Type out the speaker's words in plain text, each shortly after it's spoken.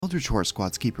Eldritch Horror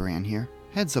Squad's Keeper Ann here.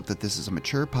 Heads up that this is a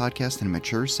mature podcast in a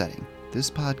mature setting. This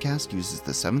podcast uses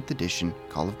the 7th edition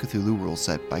Call of Cthulhu rule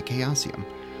set by Chaosium.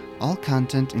 All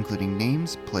content, including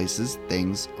names, places,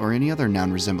 things, or any other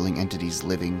noun-resembling entities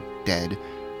living, dead,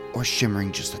 or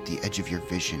shimmering just at the edge of your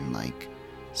vision like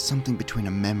something between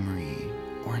a memory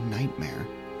or a nightmare,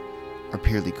 are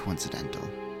purely coincidental.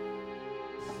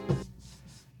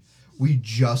 We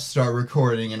just start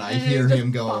recording and I hear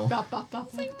him go.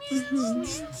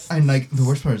 And like the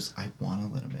worst part is I want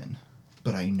to let him in,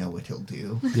 but I know what he'll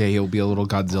do. Yeah, he'll be a little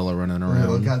Godzilla running around.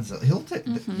 A little Godzilla.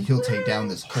 He'll take down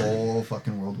this whole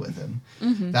fucking world with him.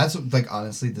 Mm-hmm. That's like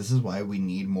honestly, this is why we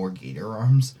need more gator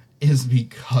arms. Is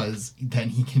because then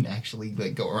he can actually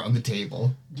like go around the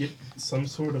table. Get some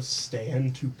sort of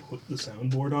stand to put the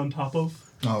soundboard on top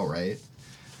of. Oh right.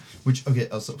 Which, okay,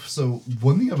 also, so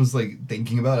one thing I was, like,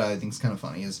 thinking about, I think is kind of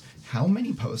funny, is how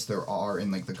many posts there are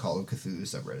in, like, the Call of Cthulhu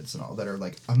subreddits and all that are,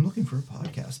 like, I'm looking for a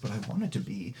podcast, but I want it to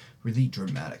be really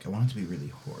dramatic. I want it to be really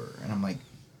horror. And I'm like,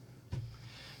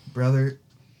 brother,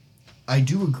 I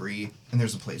do agree, and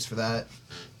there's a place for that.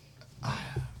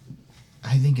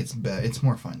 I think it's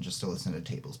more fun just to listen to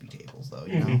tables be tables, though,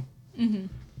 you know?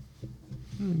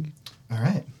 Mm-hmm. All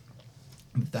right.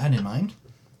 With that in mind,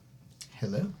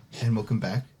 hello, and welcome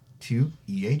back to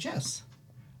EHS.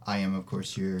 I am, of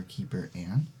course, your keeper,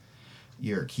 Anne.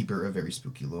 Your keeper of very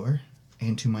spooky lore.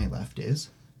 And to my left is...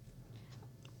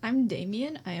 I'm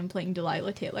Damien. I am playing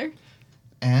Delilah Taylor.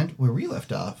 And where we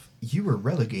left off, you were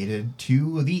relegated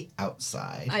to the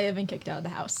outside. I have been kicked out of the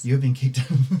house. You have been kicked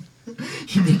out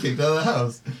You've been kicked out of the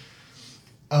house.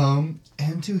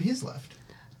 And to his left.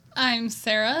 I'm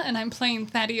Sarah, and I'm playing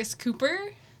Thaddeus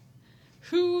Cooper,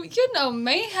 who,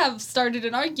 may have started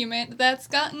an argument that's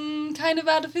gotten kind of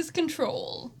out of his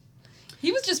control.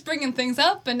 He was just bringing things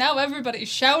up, and now everybody's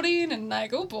shouting, and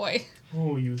like, oh boy.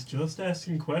 Oh, he was just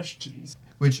asking questions.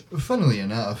 Which, funnily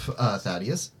enough,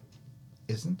 Thaddeus,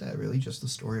 isn't that really just the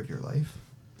story of your life?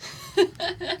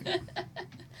 I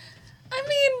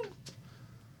mean,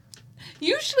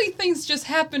 usually things just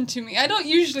happen to me. I don't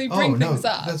usually bring things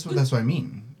up. That's what I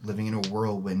mean. Living in a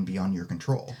whirlwind beyond your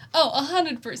control. Oh,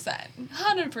 100%.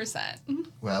 100%.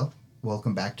 Well,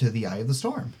 welcome back to the Eye of the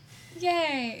Storm.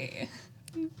 Yay.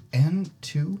 And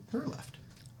to her left.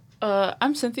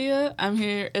 I'm Cynthia. I'm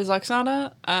here as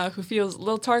Oksana, who feels a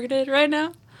little targeted right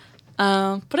now.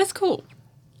 But it's cool.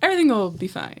 Everything will be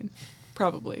fine.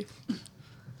 Probably.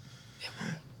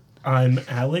 I'm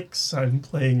Alex. I'm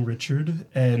playing Richard.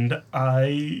 And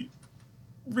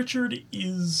Richard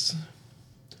is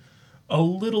a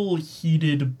little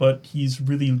heated, but he's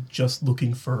really just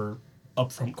looking for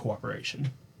upfront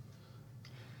cooperation.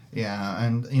 Yeah,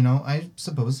 and, I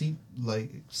suppose he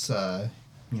likes,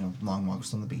 long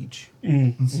walks on the beach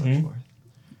and such forth.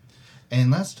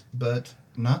 And last but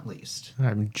not least.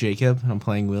 I'm Jacob, and I'm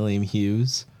playing William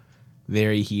Hughes.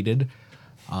 Very heated.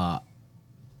 I'm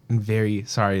very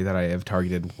sorry that I have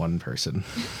targeted one person.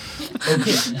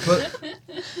 Okay, but...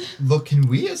 Look, can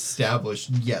we establish,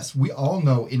 yes, we all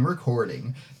know in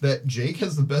recording that Jake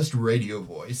has the best radio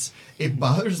voice. It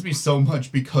bothers me so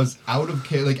much because out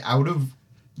of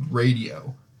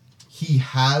radio, he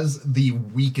has the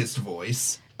weakest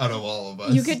voice out of all of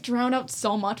us. You get drowned out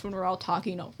so much when we're all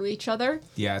talking over each other.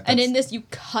 Yeah. And in this, you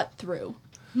cut through.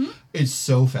 It's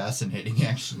so fascinating,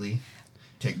 actually.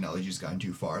 Technology's gone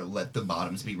too far. Let the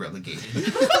bottoms be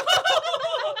relegated.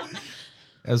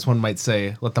 As one might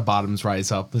say, let the bottoms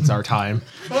rise up. It's our time.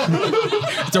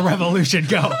 It's a revolution.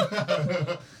 Go.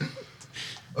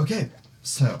 Okay,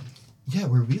 so, yeah,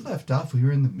 where we left off, we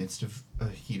were in the midst of a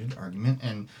heated argument,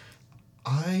 and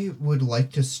I would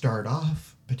like to start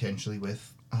off, potentially,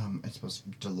 with, I suppose,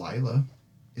 Delilah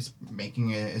is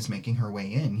making her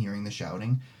way in, hearing the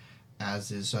shouting,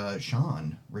 as is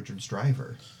Sean, Richard's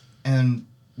driver. And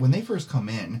when they first come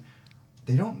in,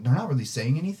 they're not really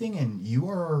saying anything, and you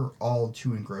are all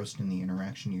too engrossed in the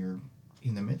interaction you're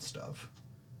in the midst of.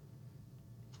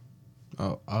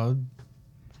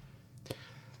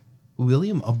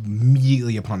 William,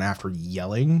 immediately after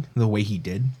yelling the way he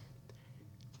did,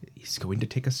 he's going to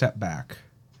take a step back,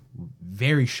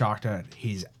 very shocked at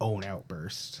his own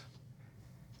outburst,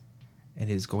 and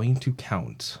is going to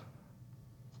count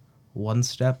 1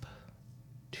 step,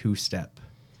 2 step.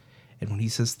 And when he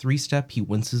says 3 step, he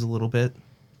winces a little bit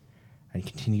and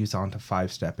continues on to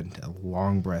 5 step and a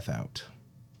long breath out.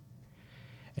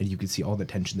 And you can see all the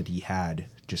tension that he had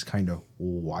just kind of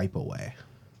wipe away.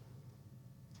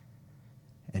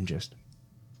 And just,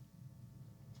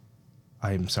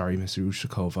 I am sorry, Mr.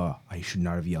 Ushakova. I should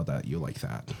not have yelled at you like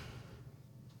that.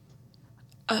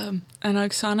 And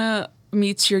Oksana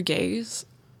meets your gaze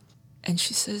and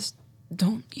she says,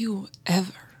 Don't you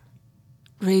ever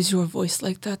raise your voice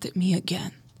like that at me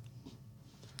again.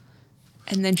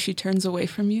 And then she turns away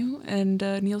from you and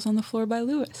kneels on the floor by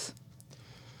Lewis.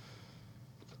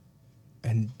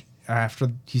 And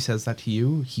after he says that to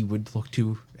you, he would look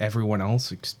to everyone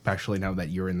else, especially now that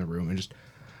you're in the room, and just,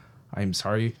 I'm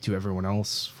sorry to everyone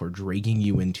else for dragging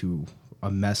you into a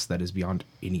mess that is beyond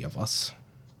any of us.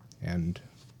 And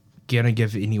gonna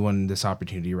give anyone this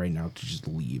opportunity right now to just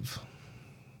leave.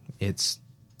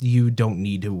 You don't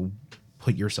need to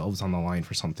put yourselves on the line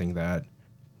for something that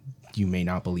you may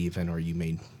not believe in or you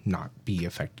may not be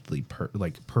effectively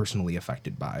personally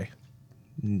affected by.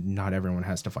 Not everyone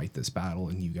has to fight this battle,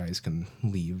 and you guys can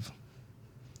leave.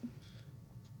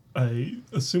 I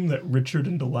assume that Richard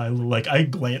and Delilah, I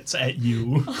glance at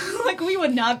you. Like, we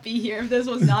would not be here if this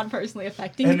was not personally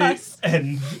affecting us.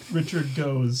 And Richard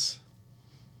goes,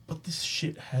 but this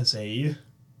shit has a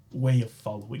way of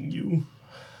following you.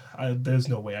 There's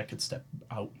no way I could step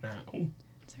out now.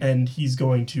 And he's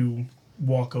going to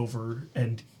walk over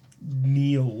and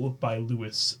kneel by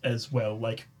Lewis as well,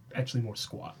 actually more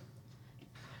squat.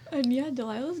 And yeah,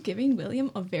 Delilah's giving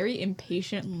William a very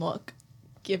impatient look,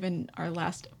 given our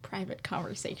last private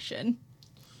conversation.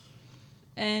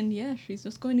 And yeah, she's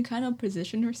just going to kind of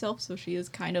position herself so she is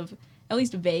kind of, at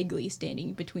least vaguely,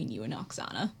 standing between you and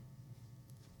Oksana.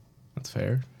 That's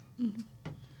fair. Mm-hmm.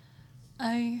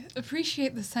 I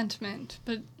appreciate the sentiment,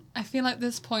 but I feel at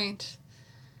this point,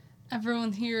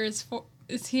 everyone here is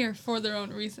here for their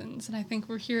own reasons, and I think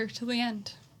we're here till the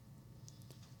end.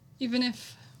 Even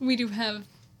if we do have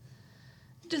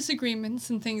disagreements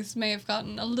and things may have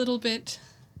gotten a little bit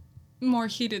more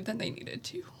heated than they needed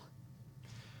to.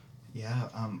 Yeah,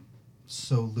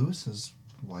 so Lewis's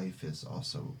wife is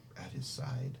also at his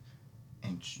side,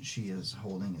 and she is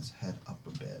holding his head up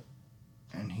a bit,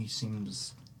 and he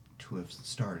seems to have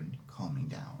started calming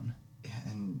down.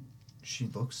 And she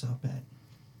looks up at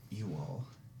you all,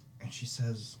 and she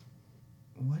says,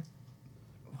 What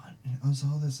was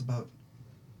all this about?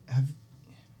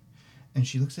 And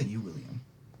she looks at you, William.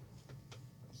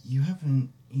 You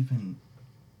haven't even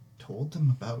told them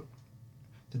about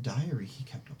the diary he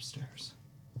kept upstairs.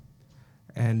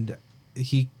 And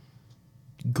he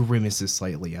grimaces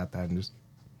slightly at that and just,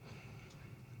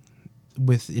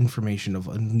 with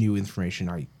new information,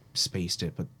 I spaced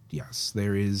it, but yes,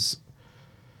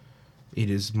 it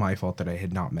is my fault that I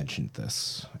had not mentioned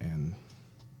this, and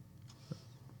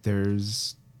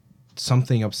there's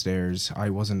something upstairs. I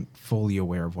wasn't fully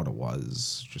aware of what it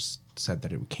was, just said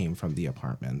that it came from the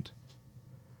apartment.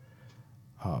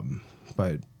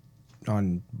 But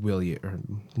on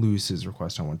Lewis's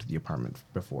request, I went to the apartment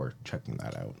before checking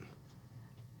that out.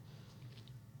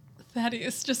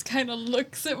 Thaddeus just kind of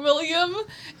looks at William.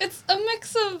 It's a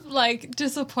mix of,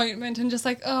 disappointment and just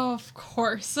oh, of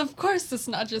course it's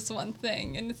not just one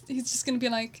thing. And he's just going to be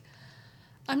like,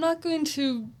 I'm not going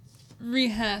to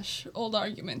rehash old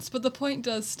arguments, but the point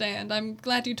does stand. I'm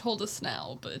glad you told us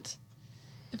now, but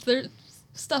if there's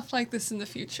stuff like this in the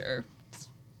future, it's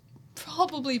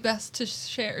probably best to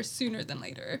share sooner than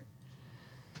later.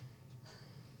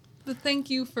 But thank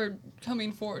you for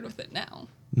coming forward with it now.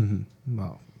 Mm-hmm.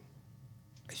 Well,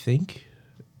 I think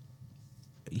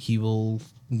he will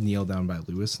kneel down by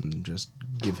Lewis and just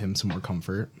give him some more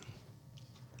comfort.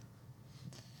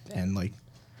 And,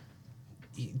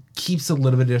 he keeps a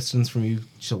little bit of distance from you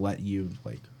to let you,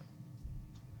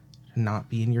 not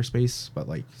be in your space, but,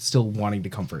 still wanting to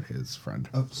comfort his friend.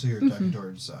 Oh, so you're talking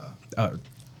towards...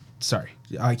 Sorry.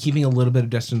 Keeping a little bit of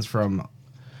distance from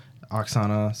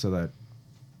Oksana so that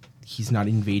he's not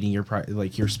invading your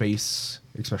your space,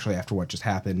 especially after what just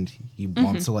happened. He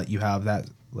wants to let you have that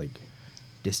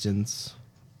distance,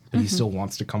 but he still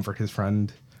wants to comfort his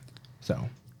friend. So,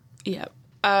 yeah.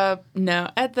 No,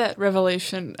 at that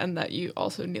revelation and that you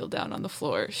also kneel down on the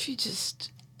floor, she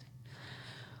just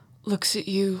looks at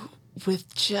you with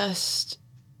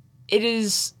it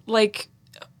is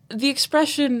the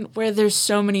expression where there's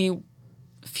so many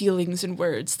feelings and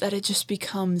words that it just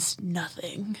becomes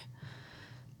nothing.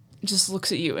 Just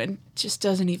looks at you and just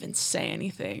doesn't even say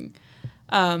anything,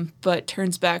 but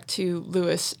turns back to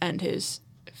Lewis and his,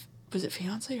 was it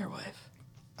fiance or wife?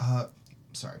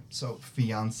 Sorry, so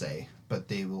fiance, but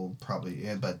they will probably,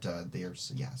 they are,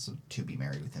 so to be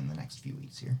married within the next few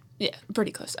weeks here. Yeah,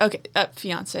 pretty close. Okay,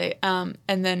 fiance, and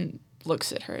then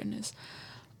looks at her and is,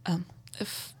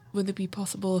 would it be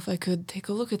possible if I could take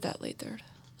a look at that later?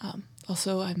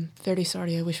 Also, I'm very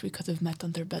sorry, I wish we could have met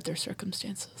under better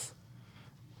circumstances.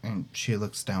 And she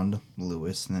looks down to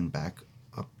Lewis and then back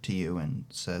up to you and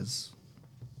says,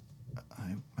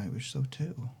 I wish so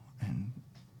too. And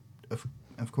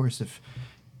of course,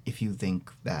 if you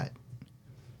think that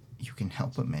you can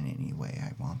help him in any way,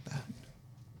 I want that.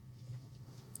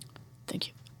 Thank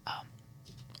you.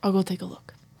 I'll go take a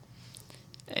look.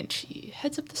 And she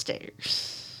heads up the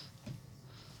stairs.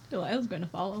 Delilah's going to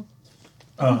follow.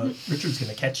 Richard's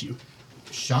gonna catch you.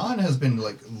 Sean has been,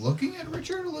 looking at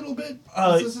Richard a little bit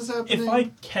as this is happening. If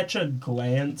I catch a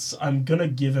glance, I'm gonna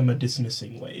give him a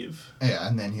dismissing wave. Yeah,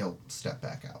 and then he'll step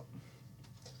back out.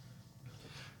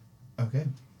 Okay.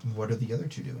 What are the other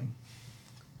two doing?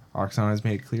 Oksana has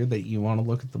made it clear that you want to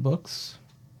look at the books.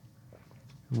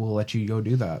 We'll let you go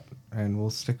do that, and we'll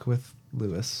stick with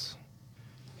Lewis.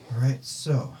 All right,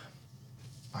 so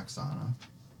Oksana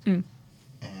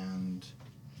and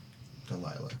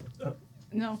Delilah.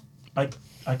 No.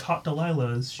 I caught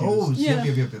Delilah as she was... Oh, Yeah.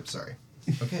 yep, sorry.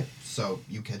 Okay, so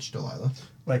you catch Delilah.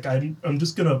 I'm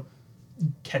just gonna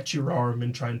catch your arm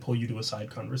and try and pull you to a side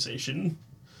conversation.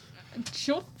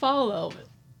 She'll follow.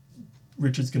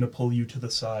 Richard's gonna pull you to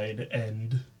the side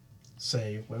and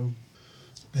say, well,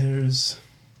 in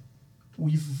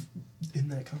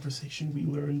that conversation, we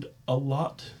learned a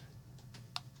lot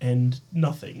and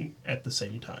nothing at the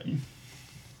same time.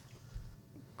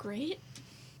 Great.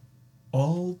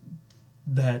 All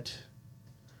that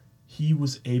he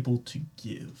was able to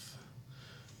give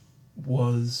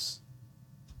was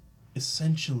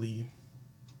essentially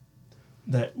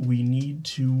that we need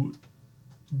to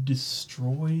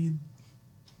destroy,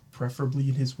 preferably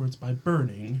in his words, by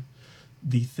burning,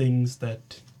 the things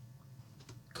that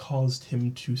caused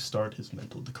him to start his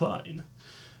mental decline.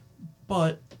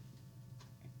 But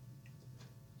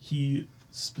he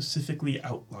specifically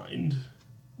outlined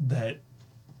that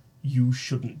you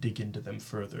shouldn't dig into them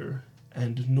further,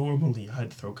 and normally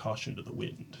I'd throw caution to the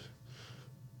wind.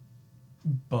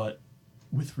 But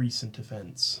with recent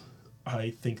events,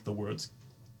 I think the words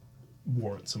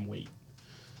warrant some weight.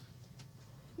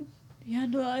 Yeah,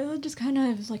 Delilah just kind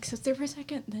of sits there for a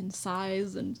second, then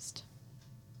sighs and just...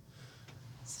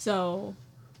 So,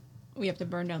 we have to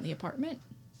burn down the apartment?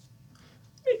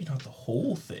 Maybe not the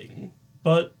whole thing,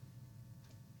 but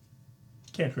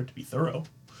can't hurt to be thorough.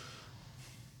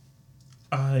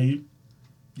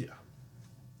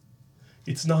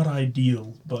 It's not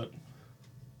ideal, but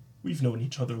we've known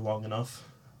each other long enough.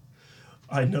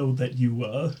 I know that you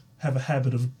have a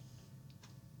habit of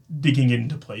digging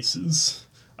into places.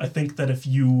 I think that if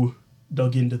you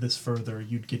dug into this further,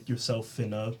 you'd get yourself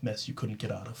in a mess you couldn't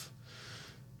get out of.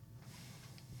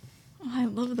 Oh, I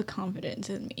love the confidence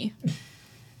in me.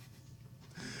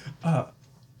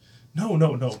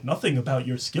 No, nothing about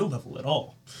your skill level at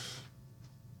all.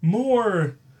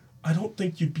 More, I don't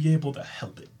think you'd be able to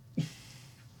help it.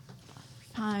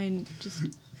 Fine, just...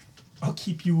 I'll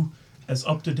keep you as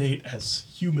up-to-date as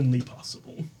humanly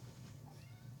possible.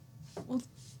 Well,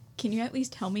 can you at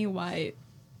least tell me why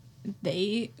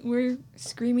they were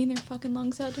screaming their fucking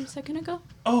lungs out a second ago?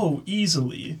 Oh,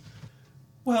 easily.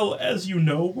 Well, as you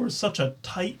know, we're such a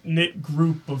tight-knit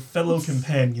group of fellow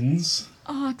companions.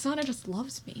 Oh, Oksana just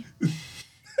loves me.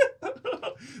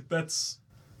 That's...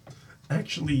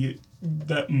 Actually,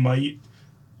 that might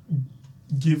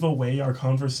give away our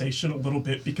conversation a little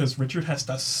bit because Richard has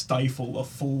to stifle a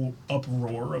full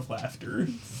uproar of laughter.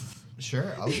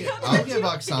 Sure, I'll give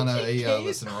Oksana a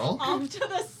listen roll. Off to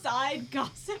the side,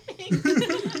 gossiping.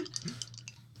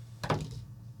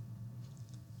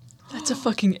 That's a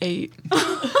fucking 8.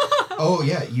 Oh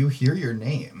yeah, you hear your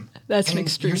name. That's and an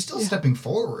extreme. You're still yeah. stepping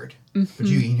forward, but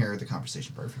you can hear the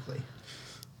conversation perfectly.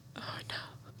 Oh no.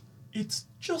 It's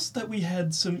just that we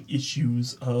had some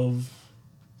issues of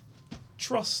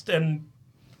trust and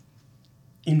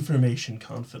information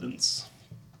confidence.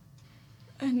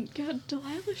 And God,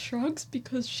 Delilah shrugs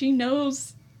because she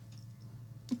knows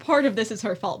part of this is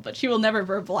her fault, but she will never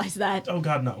verbalize that. Oh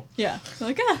god, no. Yeah.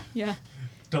 Yeah.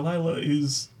 Delilah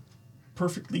is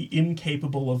perfectly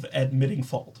incapable of admitting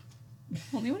fault.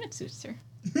 Only when it suits her.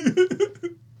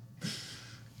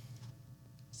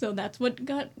 So that's what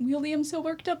got William so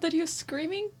worked up that he was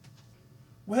screaming?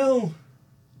 Well,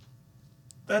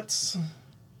 that's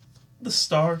the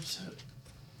start.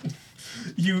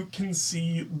 You can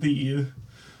see the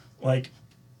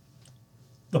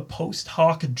post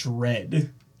hoc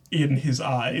dread in his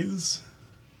eyes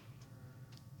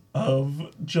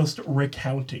of just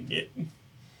recounting it.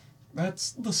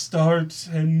 That's the start,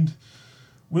 and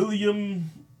William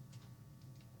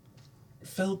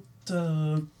felt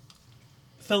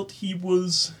he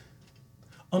was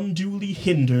unduly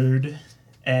hindered,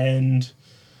 and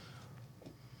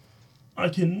I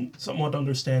can somewhat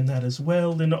understand that as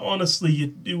well, and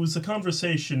honestly, it was a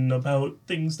conversation about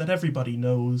things that everybody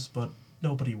knows, but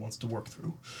nobody wants to work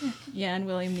through. Yeah, and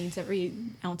William needs every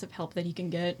ounce of help that he can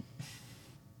get.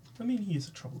 I mean, he is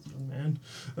a troubled young man.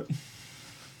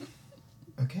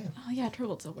 Okay, Oh yeah,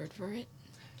 troubled's a word for it.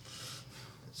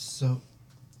 so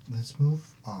let's move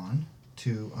on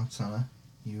to Oksana.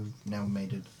 You've now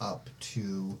made it up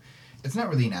to... It's not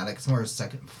really an attic, it's more a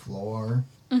second floor.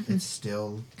 Mm-hmm. It's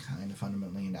still kind of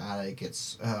fundamentally an attic.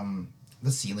 It's,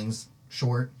 the ceiling's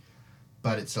short,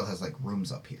 but it still has, like,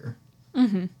 rooms up here.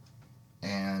 Mm-hmm.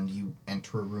 And you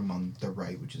enter a room on the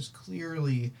right, which is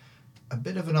clearly a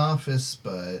bit of an office,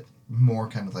 but more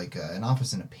kind of like an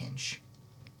office in a pinch.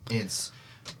 It's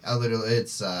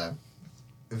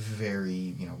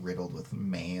very, riddled with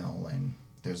mail, and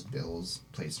there's bills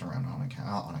placed around on a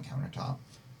countertop.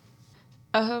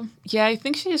 Yeah, I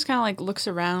think she just kind of like looks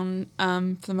around,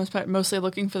 for the most part, mostly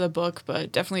looking for the book,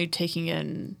 but definitely taking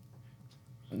in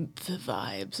the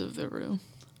vibes of the room.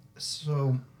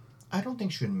 So, I don't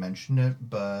think she would mention it,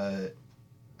 but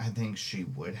I think she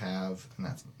would have, and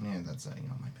that's my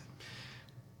bad.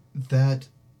 That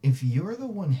if you're the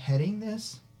one heading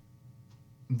this,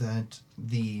 that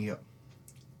the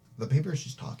papers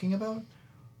she's talking about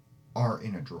are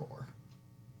in a drawer.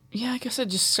 Yeah, I guess I'd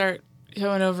just start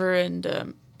going over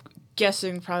and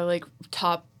guessing probably like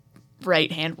top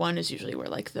right-hand one is usually where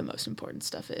like the most important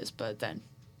stuff is, but then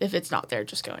if it's not there,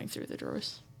 just going through the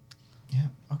drawers. Yeah,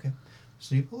 okay.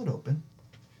 So you pull it open,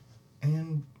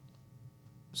 and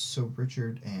so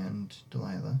Richard and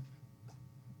Delilah,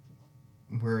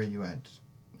 where are you at?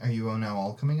 Are you now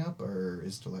all coming up, or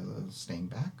is Delilah staying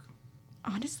back?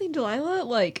 Honestly, Delilah,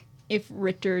 like, if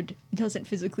Richard doesn't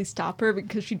physically stop her,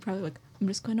 because she'd probably like, I'm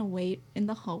just going to wait in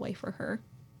the hallway for her.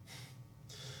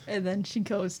 And then she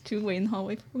goes to wait in the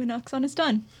hallway when Oksana's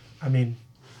done. I mean,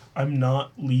 I'm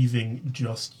not leaving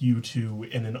just you two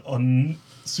in an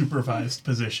unsupervised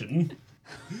position.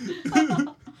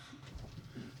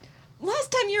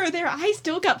 Last time you were there, I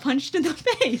still got punched in the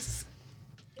face.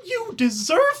 You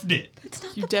deserved it! That's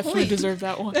not You the definitely point. deserve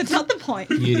that one. That's not the point.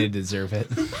 You did deserve it.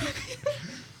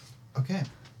 Okay.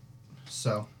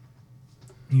 So,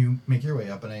 you make your way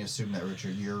up, and I assume that,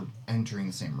 Richard, you're entering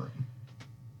the same room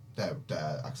that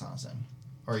Oksana's in.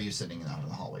 Or are you sitting out in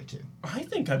the hallway, too? I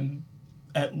think I'm,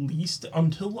 at least,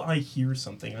 until I hear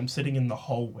something, I'm sitting in the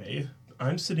hallway.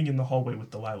 I'm sitting in the hallway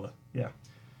with Delilah, yeah.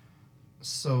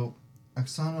 So,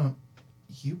 Oksana,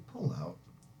 you pull out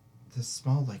this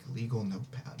small, like, legal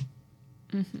notepad.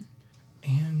 Mm-hmm.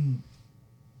 And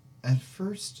at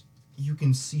first, you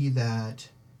can see that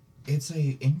it's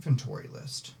a inventory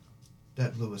list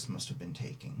that Lewis must have been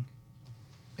taking.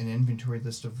 An inventory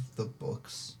list of the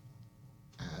books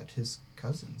at his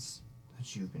cousin's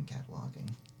that you've been cataloging.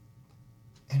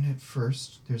 And at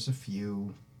first, there's a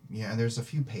few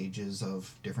pages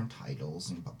of different titles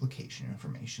and publication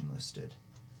information listed.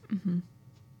 Mm-hmm.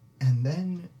 And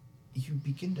then you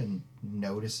begin to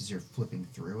notice as you're flipping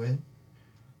through it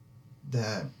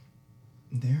that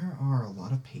there are a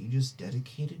lot of pages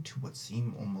dedicated to what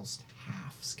seem almost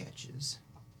half sketches.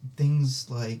 Things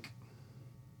like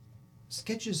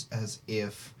sketches as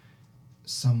if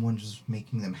someone was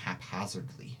making them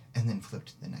haphazardly and then flipped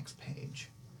to the next page.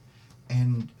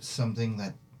 And something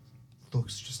that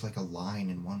looks just like a line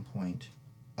in one point,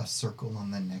 a circle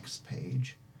on the next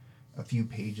page, a few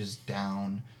pages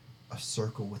down, a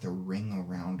circle with a ring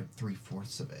around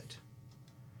 3/4 of it.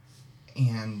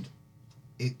 And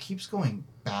it keeps going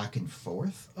back and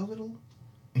forth a little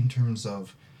in terms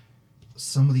of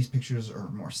some of these pictures are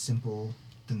more simple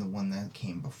than the one that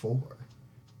came before.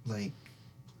 Like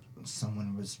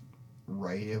someone was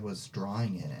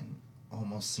drawing it and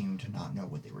almost seemed to not know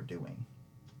what they were doing.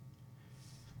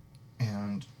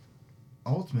 And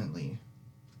ultimately,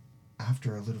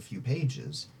 after a little few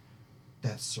pages,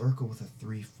 that circle with a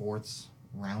 3/4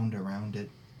 round around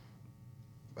it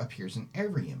appears in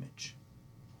every image.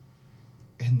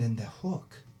 And then the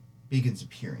hook begins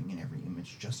appearing in every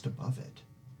image just above it.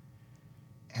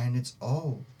 And it's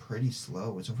all pretty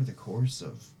slow. It's over the course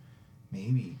of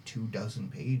maybe 24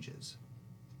 pages.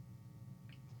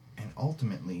 And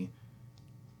ultimately,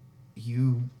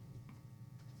 you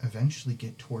eventually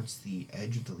get towards the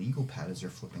edge of the legal pad as you're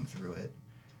flipping through it.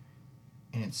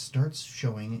 And it starts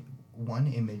showing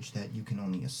one image that you can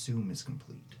only assume is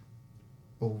complete.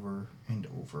 Over and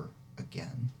over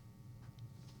again.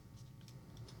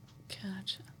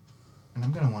 Gotcha. And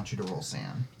I'm going to want you to roll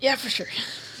Sam. Yeah, for sure.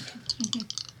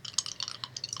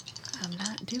 I'm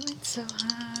not doing so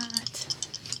hot.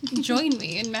 Join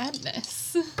me in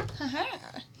madness.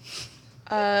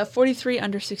 43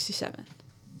 under 67.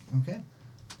 Okay.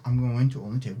 I'm going to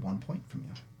only take 1 point from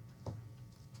you.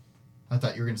 I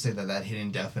thought you were going to say that hit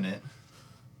indefinite.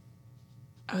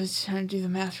 I was trying to do the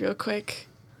math real quick.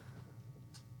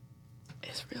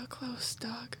 It's real close,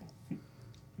 dog.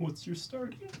 What's your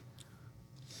starting?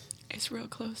 It's real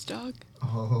close, dog.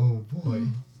 Oh, boy.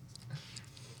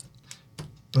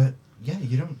 But, yeah,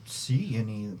 you don't see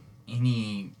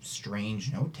any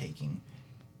strange note-taking.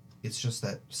 It's just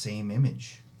that same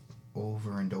image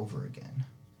over and over again.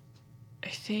 I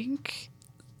think...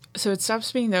 So it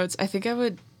stops being notes. I think I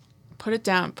would put it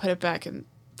down, put it back in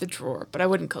the drawer, but I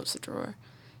wouldn't close the drawer.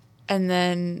 And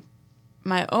then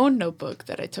my own notebook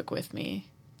that I took with me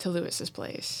to Lewis's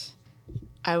place,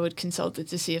 I would consult it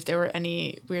to see if there were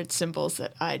any weird symbols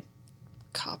that I'd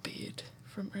copied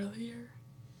from earlier.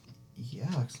 Yeah,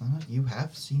 Oksana, you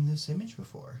have seen this image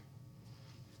before.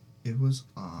 It was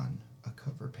on a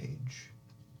cover page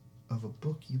of a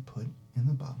book you put in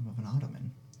the bottom of an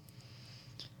ottoman.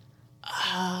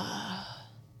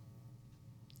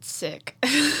 Sick.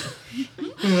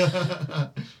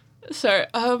 Sorry,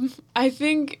 I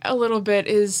think a little bit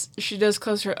is she does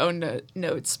close her own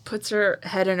notes, puts her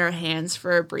head in her hands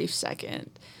for a brief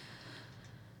second,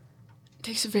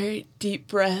 takes a very deep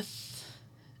breath,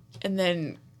 and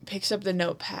then picks up the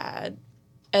notepad,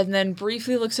 and then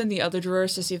briefly looks in the other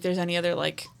drawers to see if there's any other,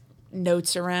 like,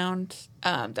 notes around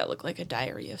that look like a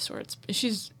diary of sorts.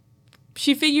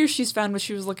 She figures she's found what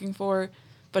she was looking for,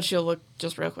 but she'll look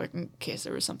just real quick in case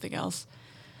there was something else.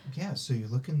 Yeah, so you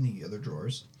look in the other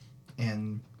drawers,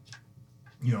 and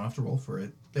you don't have to roll for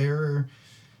it. There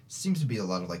seems to be a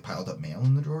lot of, like, piled up mail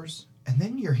in the drawers, and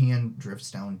then your hand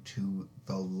drifts down to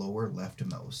the lower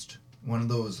leftmost. One of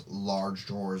those large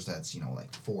drawers that's,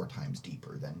 like 4 times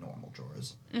deeper than normal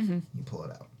drawers. Mm-hmm. You pull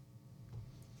it out.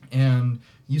 And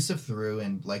you sift through,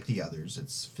 and like the others,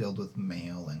 it's filled with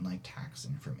mail and, like, tax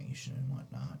information and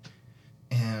whatnot.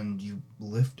 And you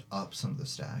lift up some of the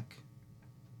stack,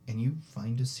 and you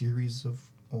find a series of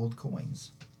old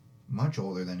coins. Much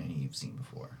older than any you've seen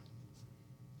before.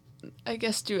 I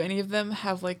guess, do any of them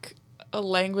have, like, a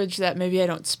language that maybe I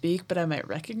don't speak, but I might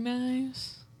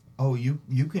recognize? Oh, you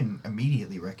can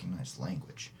immediately recognize the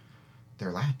language.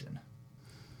 They're Latin.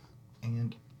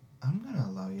 And I'm going to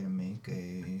allow you to make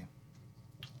a...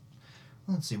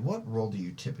 Let's see, what role do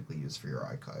you typically use for your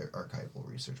archival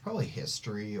research? Probably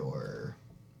history or...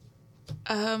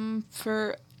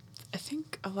 I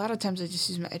think a lot of times I just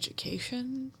use my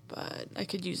education, but I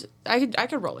could use it. I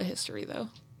could roll a history, though.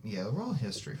 Yeah, roll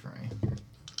history for me.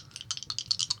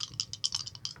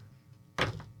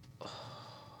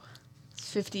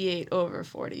 58 over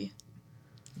 40.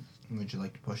 Would you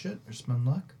like to push it or spend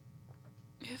luck?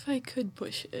 If I could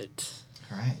push it.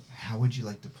 All right. How would you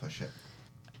like to push it?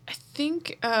 I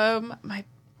think, that's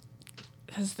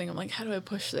the thing, I'm like, how do I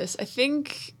push this? I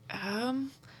think, I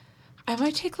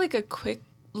might take, like, a quick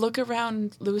look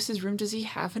around Lewis's room. Does he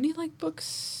have any, like,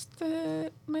 books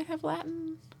that might have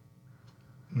Latin?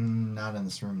 Not in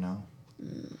this room, no.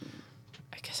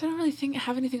 I guess I don't really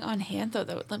have anything on hand, though,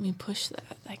 that would let me push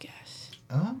that, I guess.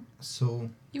 So...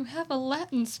 You have a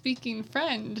Latin-speaking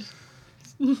friend.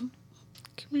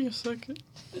 Give me a second.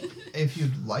 If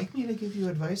you'd like me to give you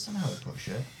advice on how to push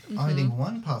it, I think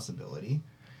one possibility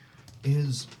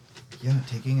is,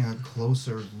 taking a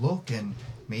closer look and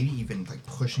maybe even, like,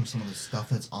 pushing some of the stuff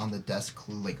that's on the desk,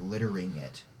 like, littering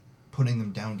it. Putting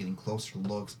them down, getting closer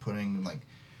looks, putting, like,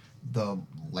 the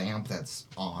lamp that's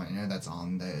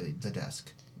on the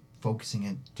desk, focusing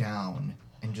it down,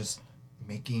 and just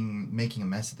making a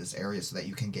mess of this area so that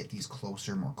you can get these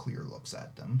closer, more clear looks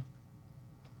at them.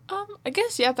 I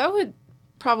guess, yeah, that would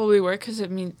probably work, because, I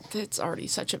mean, it's already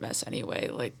such a mess anyway.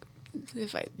 Like,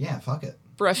 if I fuck it.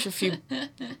 brush a few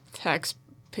tax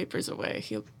papers away,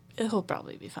 he'll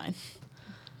probably be fine.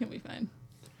 He'll be fine.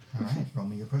 All right, roll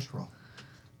me your push roll.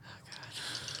 Oh,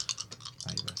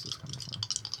 God. This is coming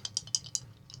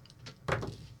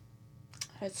from.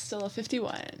 It's still a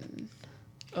 51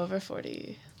 over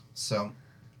 40. So,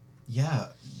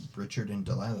 Richard and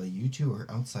Delilah, you two are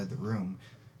outside the room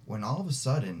when all of a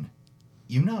sudden,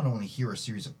 you not only hear a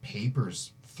series of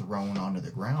papers thrown onto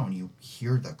the ground, you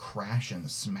hear the crash and the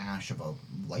smash of a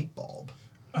light bulb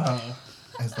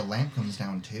as the lamp comes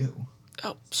down too.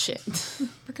 Oh, shit.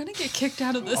 We're gonna get kicked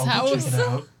out of this I'll go check house. it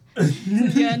out.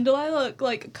 Yeah, and Delilah,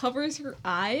 like, covers her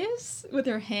eyes with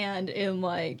her hand in,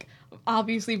 like,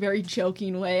 obviously very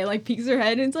joking way. Like, peeks her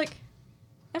head and it's like,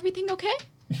 everything okay?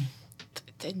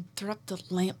 Interrupt the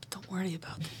lamp. Don't worry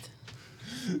about it.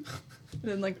 And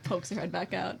then, like, pokes her head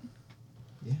back out.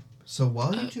 Yeah. So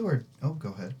while you two are... Oh, go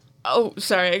ahead. Oh,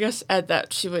 sorry. I guess at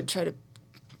that she would try to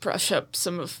brush up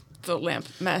some of the lamp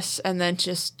mess and then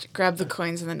just grab the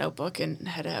coins in the notebook and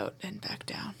head out and back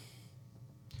down.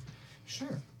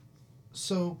 Sure.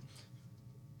 So,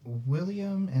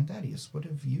 William and Thaddeus, what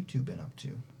have you two been up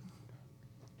to?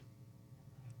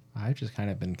 I've just kind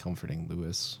of been comforting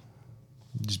Lewis.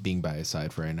 Just being by his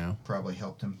side for right now. Probably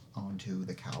helped him onto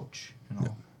the couch and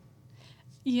all.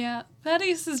 Yeah,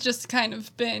 Thaddeus has just kind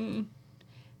of been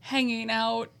hanging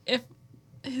out. If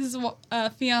his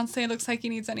fiance looks like he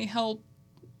needs any help,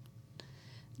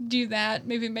 do that.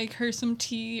 Maybe make her some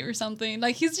tea or something.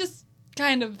 Like, he's just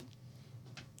kind of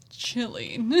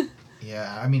chilling.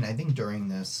 Yeah, I mean, I think during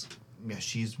this, yeah,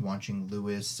 she's watching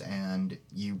Lewis, and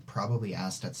you probably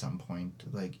asked at some point,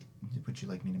 like, would you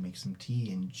like me to make some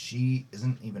tea? And she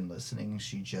isn't even listening.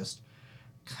 She just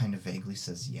kind of vaguely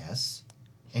says yes.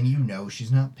 And you know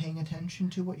she's not paying attention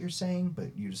to what you're saying,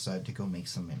 but you decide to go make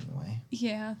some anyway.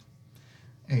 Yeah.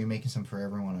 Are you making some for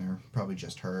everyone, or probably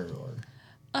just her, or...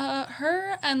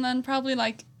 Her, and then probably,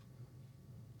 like,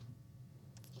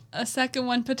 a second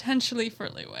one potentially for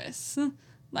Lewis.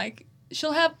 Like,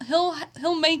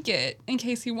 he'll make it in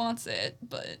case he wants it,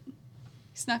 but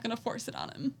he's not gonna force it on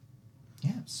him.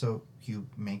 Yeah, so you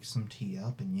make some tea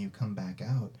up, and you come back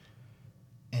out,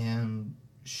 and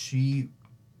she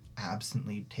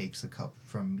absently takes a cup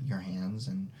from your hands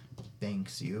and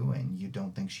thanks you, and you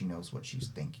don't think she knows what she's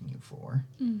thanking you for.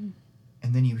 Mm-hmm.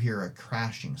 And then you hear a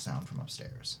crashing sound from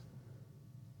upstairs.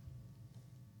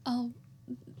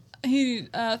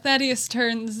 Thaddeus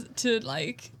turns to,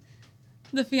 like,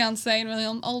 the fiancé and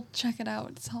William, I'll check it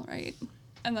out, it's alright.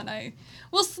 And then I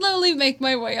will slowly make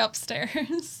my way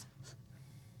upstairs.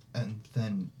 And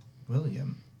then,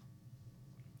 William,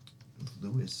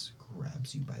 Lewis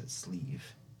grabs you by the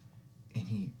sleeve, and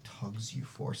he tugs you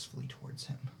forcefully towards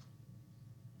him.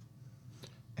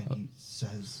 And he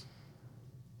says,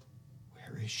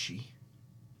 "Where is she?"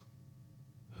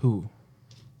 Who?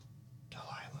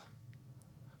 Delilah.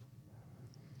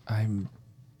 I'm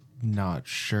not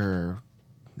sure.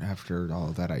 After all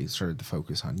that, I started to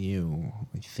focus on you.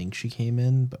 I think she came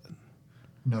in, but...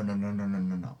 No.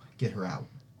 Get her out.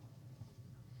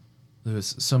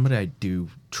 Lewis, somebody I do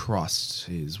trust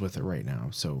is with her right now,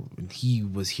 so he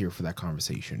was here for that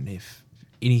conversation. If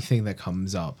anything that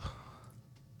comes up,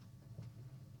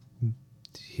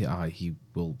 he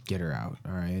will get her out,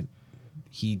 all right?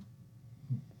 He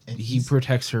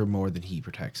protects her more than he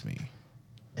protects me.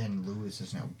 And Lewis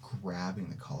is now grabbing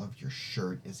the collar of your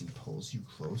shirt as he pulls you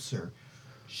closer.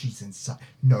 She's inside.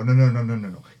 No.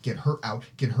 Get her out.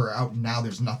 Get her out now.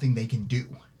 There's nothing they can do.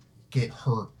 Get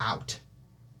her out.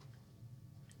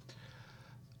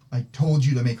 I told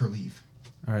you to make her leave.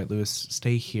 All right, Lewis,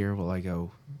 stay here while I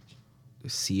go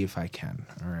see if I can,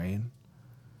 all right?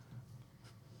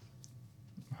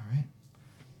 All right.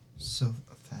 So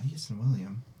Thaddeus and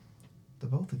William, the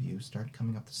both of you start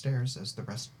coming up the stairs as the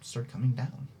rest start coming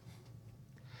down.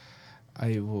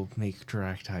 I will make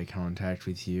direct eye contact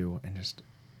with you and just...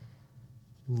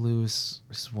 Lewis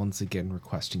is once again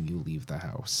requesting you leave the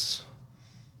house.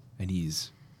 And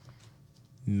he's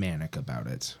manic about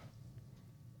it.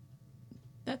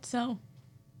 That's so.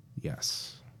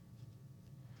 Yes.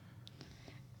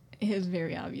 It is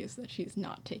very obvious that she's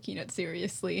not taking it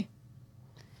seriously.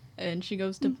 And she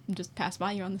goes to just pass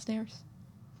by you on the stairs.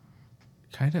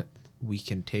 Kind of, we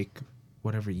can take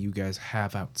whatever you guys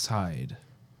have outside.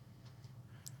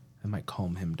 That might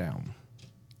calm him down.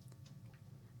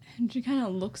 And she kind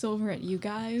of looks over at you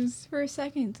guys for a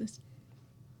second and says,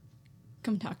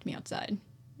 "Come talk to me outside."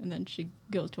 And then she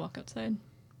goes to walk outside.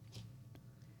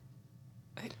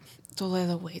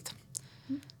 Delilah, wait.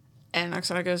 And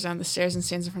Oksana goes down the stairs and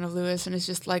stands in front of Lewis and is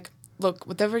just like, look,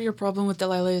 whatever your problem with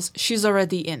Delilah is, she's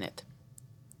already in it.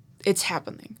 It's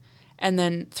happening. And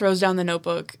then throws down the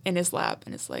notebook in his lap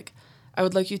and is like, I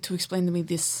would like you to explain to me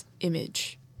this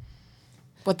image.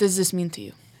 What does this mean to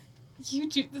you? You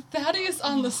do. Thaddeus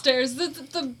on the stairs,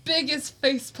 the biggest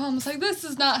face palms. Like, this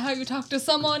is not how you talk to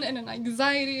someone in an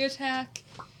anxiety attack.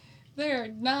 They're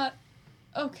not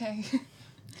okay.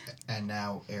 And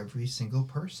now every single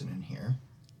person in here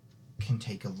can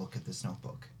take a look at this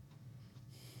notebook.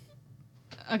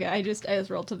 Okay, I just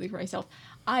rolled something for myself.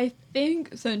 I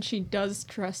think since she does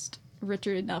trust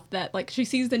Richard enough that, like, she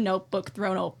sees the notebook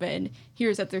thrown open,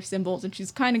 hears that there's symbols, and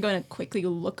she's kind of going to quickly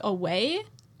look away.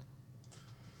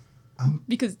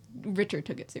 Because Richard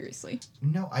took it seriously.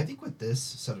 No, I think with this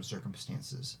set of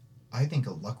circumstances, I think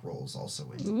a luck roll is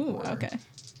also in Ooh, order. okay.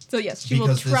 So yes, she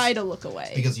will try to look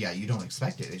away. Because, yeah, you don't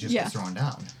expect it. It just gets thrown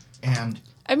down. And...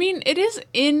 I mean, it is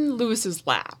in Lewis's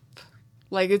lap.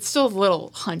 Like, it's still a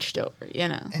little hunched over, you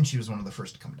know? And she was one of the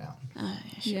first to come down.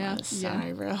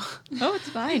 Sorry, bro. Oh, it's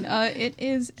fine. It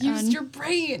is... Use your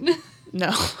brain.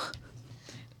 No.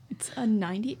 It's a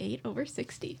 98 over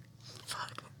 60.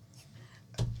 Fuck.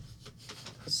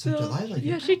 So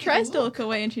Delilah... she tries to look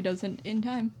away and she doesn't in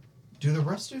time. Do the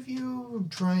rest of you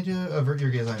try to avert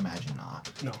your gaze? I imagine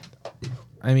not. No.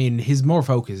 I mean, his more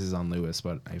focus is on Lewis,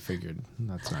 but I figured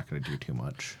that's not going to do too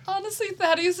much. Honestly,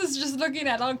 Thaddeus is just looking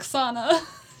at Oksana.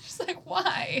 She's like,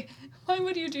 why? Why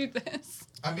would you do this?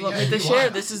 I mean, Want me to share?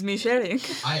 This is me sharing.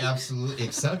 I absolutely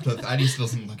accept that. Thaddeus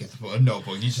doesn't look at the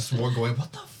notebook. He's just going,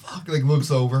 what the fuck? Like, looks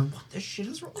over. What the shit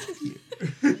is wrong with you?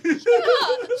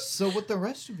 So what the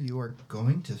rest of you are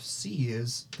going to see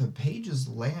is the pages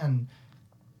land,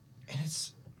 and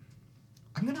it's...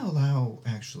 I'm going to allow,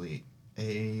 actually,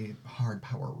 a hard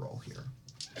power roll here.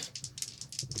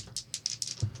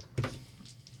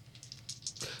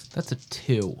 That's a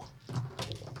 2.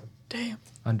 Damn.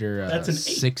 Under That's an 8.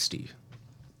 60.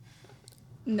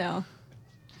 No.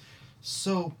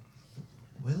 So,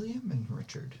 William and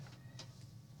Richard.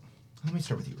 Let me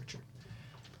start with you, Richard.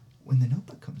 When the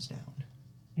notebook comes down...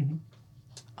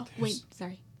 Oh, wait,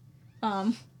 sorry.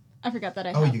 I forgot that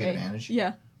I Oh, have you get a- advantage?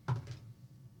 Yeah.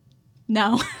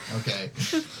 No. Okay.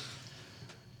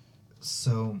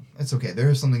 So, it's okay. There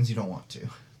are some things you don't want to.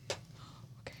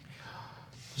 Okay.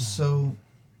 So,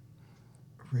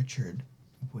 Richard,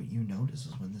 what you notice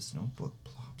is when this notebook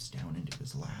plops down into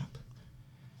his lap,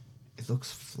 it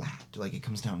looks flat, like it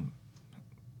comes down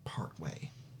part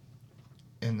way.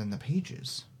 And then the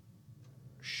pages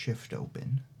shift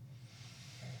open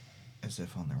as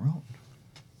if on their own.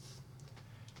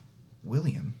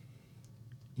 William,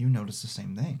 you notice the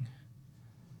same thing.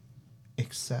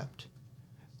 Except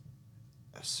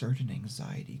a certain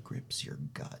anxiety grips your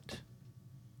gut,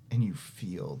 and you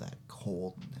feel that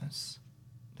coldness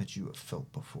that you have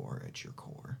felt before at your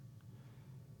core.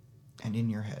 And in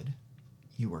your head,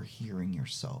 you are hearing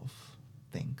yourself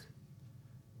think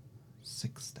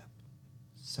 6th step,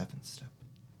 7th step,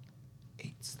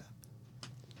 8th step.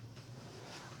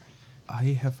 I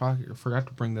have forgot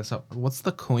to bring this up. What's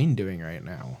the coin doing right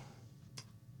now?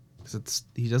 Because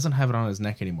he doesn't have it on his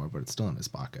neck anymore, but it's still in his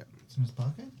pocket. It's in his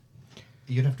pocket?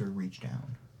 You'd have to reach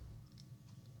down.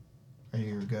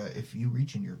 If you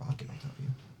reach in your pocket, I'll tell you.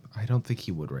 I don't think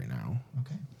he would right now.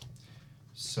 Okay.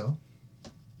 So,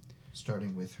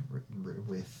 starting with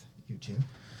you two,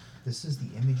 this is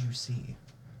the image you see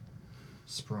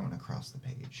strewn across the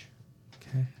page.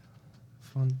 Okay.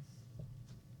 Fun.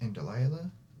 And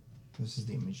Delilah, this is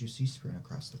the image you see strewn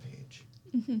across the page.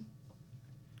 Mm-hmm.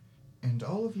 And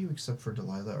all of you except for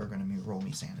Delilah are going to roll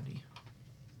me sanity.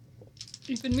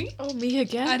 Even me? Oh, me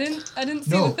again? I didn't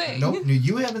see the thing. No,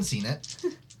 you haven't seen it.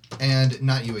 And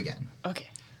not you again. Okay.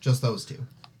 Just those two.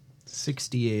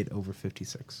 68 over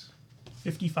 56.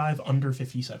 55 under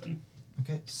 57.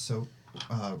 Okay, so,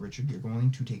 Richard, you're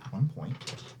going to take 1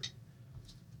 point.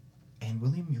 And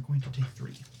William, you're going to take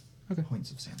 3 points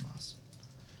of sand loss.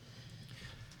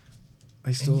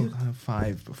 I still you- have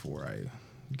 5 before I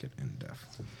get in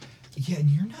depth. Yeah, and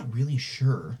you're not really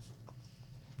sure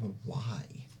why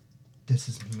this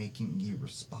is making you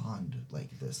respond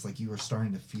like this. Like you are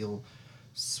starting to feel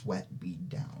sweat bead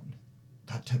down.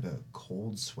 That type of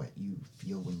cold sweat you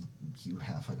feel when you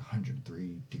have like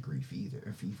 103-degree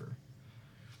fever.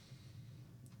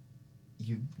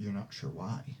 You're not sure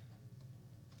why.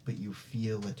 But you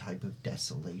feel a type of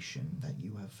desolation that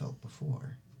you have felt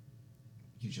before.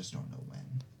 You just don't know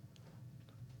when.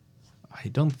 I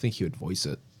don't think he would voice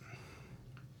it.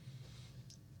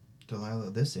 Delilah,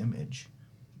 this image,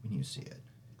 when you see it,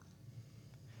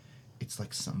 it's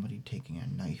like somebody taking a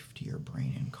knife to your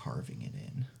brain and carving it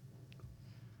in.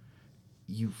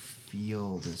 You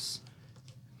feel this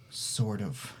sort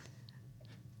of...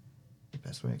 The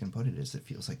best way I can put it is it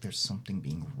feels like there's something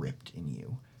being ripped in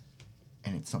you,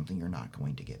 and it's something you're not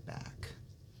going to get back.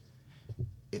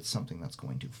 It's something that's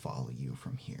going to follow you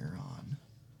from here on.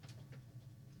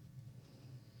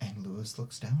 And Lewis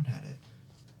looks down at it.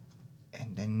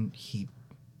 And then he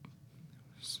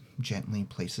gently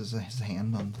places his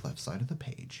hand on the left side of the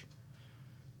page,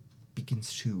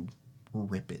 begins to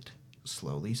rip it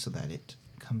slowly so that it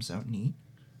comes out neat.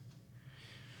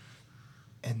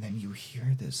 And then you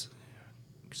hear this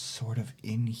sort of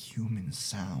inhuman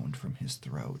sound from his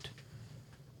throat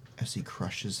as he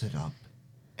crushes it up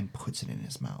and puts it in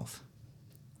his mouth.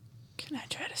 Can I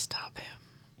try to stop him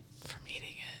from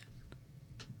eating it?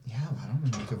 Yeah, why don't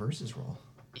we make a versus roll?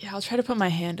 Yeah, I'll try to put my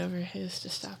hand over his to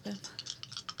stop him.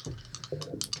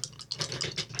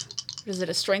 Is it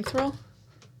a strength roll?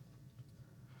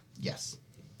 Yes.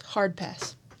 Hard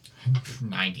pass.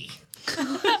 90.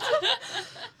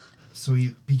 So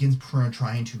he begins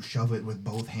trying to shove it with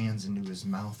both hands into his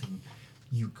mouth, and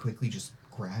you quickly just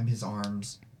grab his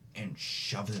arms and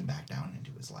shove them back down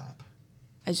into his lap.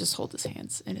 I just hold his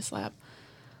hands in his lap.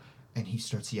 And he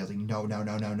starts yelling, no, no,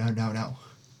 no, no, no, no, no.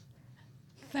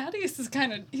 Thaddeus is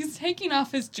he's taking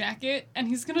off his jacket and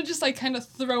he's gonna just like kind of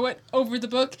throw it over the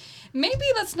book. Maybe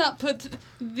let's not put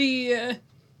the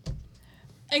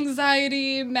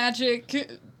anxiety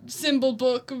magic symbol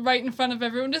book right in front of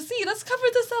everyone to see. Let's cover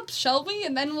this up, shall we?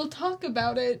 And then we'll talk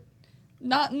about it,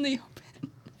 not in the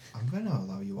open. I'm going to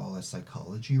allow you all a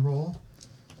psychology roll,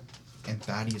 and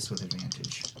Thaddeus with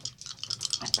advantage.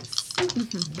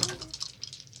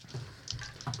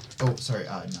 Oh, sorry,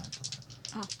 not.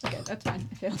 Oh, okay, that's fine.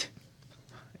 I failed.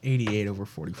 88 over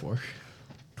 44.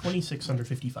 26 under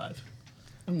 55.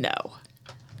 No.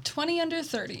 20 under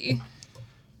 30.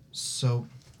 So,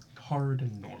 Hard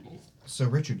and normal. So,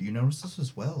 Richard, you noticed this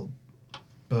as well,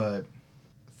 but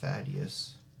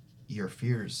Thaddeus, your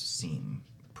fears seem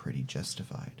pretty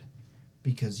justified,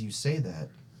 because you say that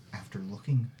after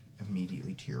looking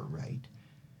immediately to your right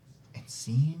and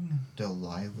seeing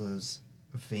Delilah's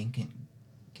vacant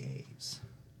gaze.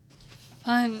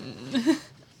 Fun.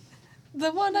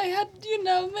 The one I had,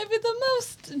 maybe the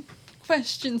most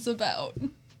questions about.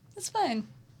 It's fine.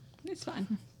 It's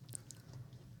fine.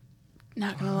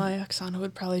 Not gonna lie, Oksana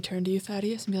would probably turn to you,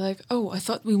 Thaddeus, and be like, "Oh, I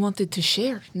thought we wanted to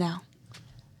share now."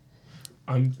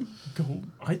 I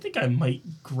think I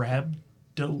might grab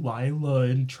Delilah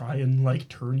and try and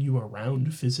turn you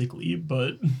around physically,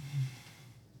 but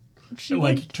She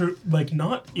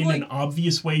not in an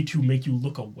obvious way to make you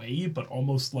look away, but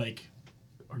almost like,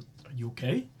 are you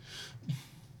okay?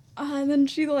 And then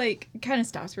she kind of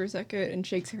stops for a second and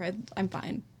shakes her head. I'm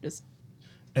fine. Just.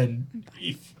 And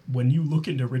when you look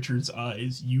into Richard's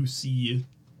eyes, you see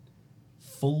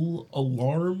full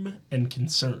alarm and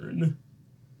concern.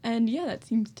 And yeah, that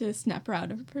seems to snap her out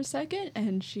of it for a second,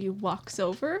 and she walks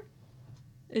over.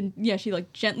 And yeah, she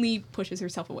gently pushes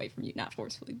herself away from you, not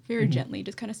forcefully, very gently,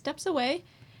 just kind of steps away.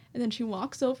 And then she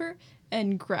walks over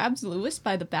and grabs Lewis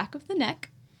by the back of the neck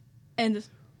and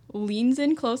leans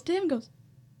in close to him and goes,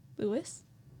 "Lewis,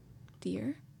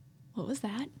 dear, what was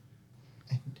that?"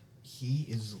 And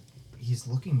he's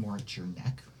looking more at your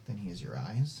neck than he is your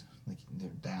eyes. They're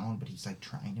down, but he's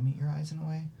trying to meet your eyes in a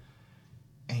way.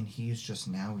 And he's just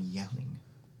now yelling,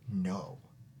 "No,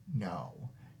 no,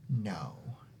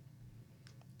 no."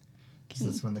 Is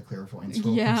this when the clairvoyance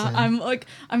roll Yeah, comes in?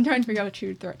 I'm trying to figure out if she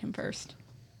would threaten him first.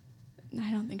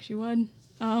 I don't think she would.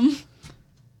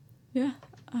 Yeah.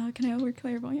 Can I roll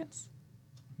clairvoyance?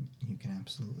 You can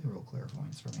absolutely roll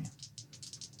clairvoyance for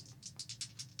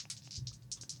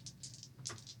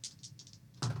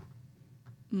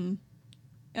me.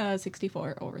 Mm.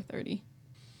 64 over 30.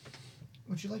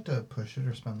 Would you like to push it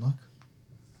or spend luck?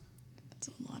 That's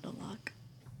a lot of luck.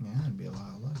 Yeah, it'd be a lot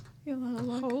of luck. Yeah, a lot of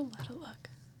luck. Whole lot of luck.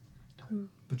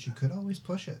 But you could always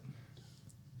push it.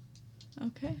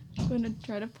 Okay, I'm gonna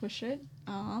try to push it.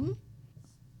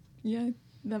 Yeah,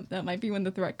 that might be when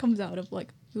the threat comes out of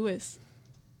Lewis,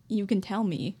 you can tell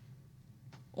me,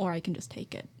 or I can just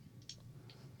take it.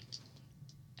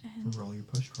 And Roll your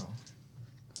push roll.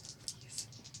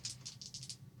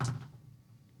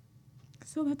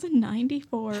 so that's a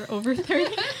 94 over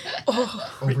 30.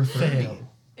 Over 30. Fail.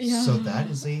 Yeah. So that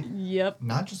is a Yep.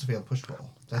 not just a failed push roll.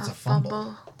 That's a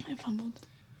fumble. I fumbled.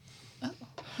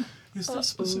 Is there a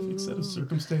specific set of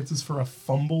circumstances for a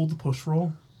fumbled push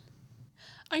roll?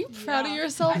 Are you proud of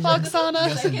yourself, Oksana?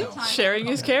 Yes and no. Sharing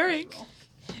is caring.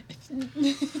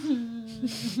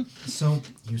 So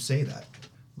you say that.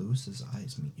 Lewis's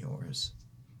eyes meet yours.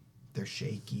 They're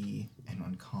shaky and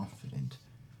unconfident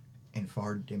and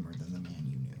far dimmer than the man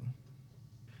you knew.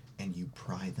 And you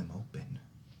pry them open.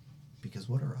 Because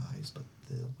what are eyes but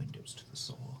the windows to the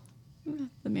soul?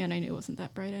 The man I knew wasn't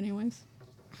that bright anyways.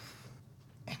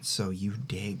 And so you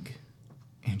dig,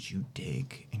 and you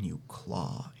dig, and you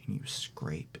claw, and you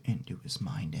scrape into his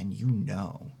mind, and you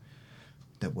know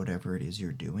that whatever it is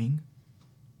you're doing,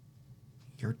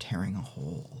 you're tearing a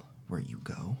hole where you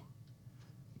go,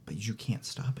 but you can't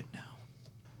stop it now.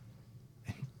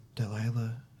 And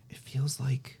Delilah, it feels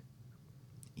like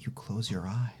you close your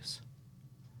eyes,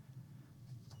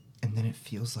 and then it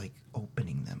feels like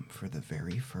opening them for the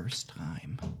very first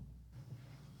time.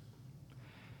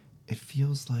 It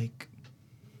feels like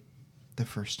the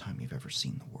first time you've ever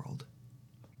seen the world.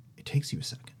 It takes you a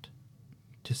second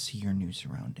to see your new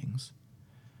surroundings,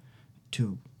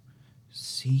 to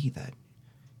see that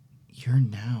you're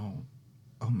now,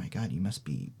 oh my God, you must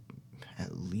be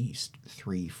at least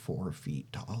 3-4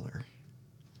 feet taller.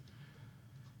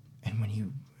 And when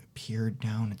you peer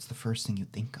down, it's the first thing you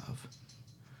think of.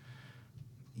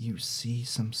 You see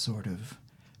some sort of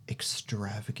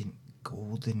extravagant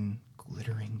golden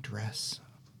glittering dress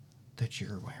that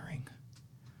you're wearing.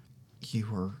 You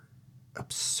are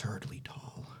absurdly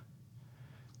tall.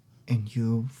 And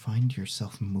you find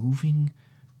yourself moving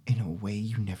in a way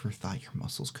you never thought your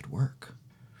muscles could work.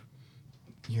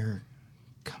 You're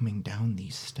coming down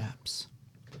these steps,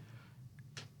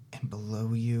 and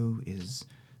below you is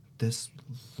this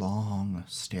long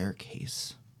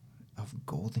staircase of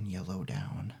golden yellow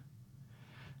down,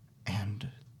 and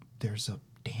there's a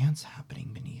dance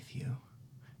happening beneath you,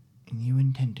 and you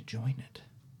intend to join it.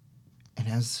 And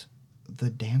as the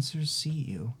dancers see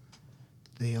you,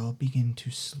 they all begin to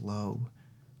slow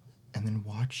and then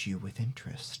watch you with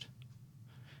interest.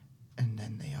 And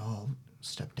then they all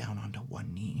step down onto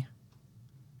one knee.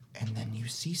 And then you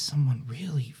see someone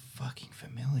really fucking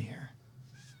familiar.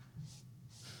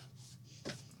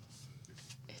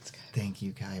 It's good. Thank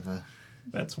you, Kaiva.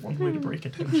 That's one way to break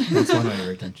attention. That's one way to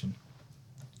break attention.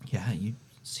 Yeah, you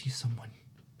see someone.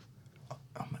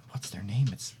 What's their name?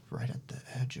 It's right at the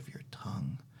edge of your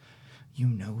tongue. You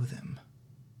know them.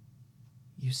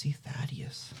 You see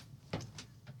Thaddeus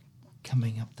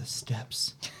coming up the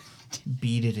steps,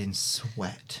 beaded in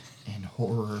sweat and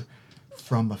horror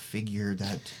from a figure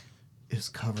that is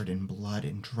covered in blood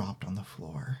and dropped on the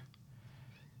floor.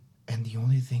 And the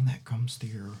only thing that comes to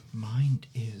your mind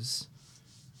is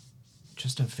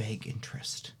just a vague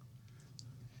interest.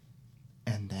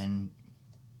 And then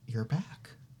you're back.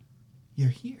 You're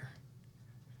here.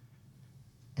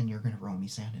 And you're going to roll me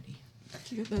sanity.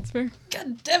 Yeah, that's fair.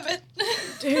 God damn it.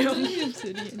 Damn,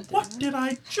 obsidian. What did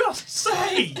I just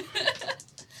say?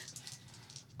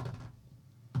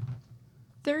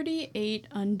 38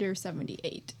 under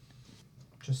 78.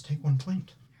 Just take 1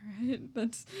 point. Alright,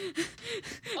 that's...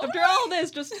 After all this,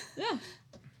 just... Yeah.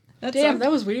 That's Damn,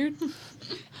 that was weird.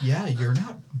 Yeah, you're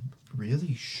not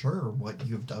really sure what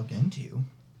you've dug into,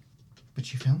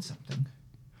 but you found something.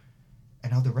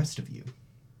 And now the rest of you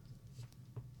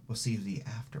will see the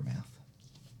aftermath.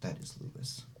 That is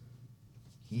Lewis.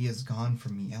 He has gone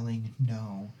from yelling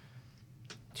no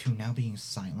to now being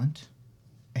silent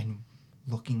and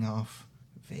looking off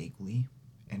vaguely,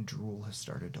 and drool has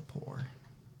started to pour.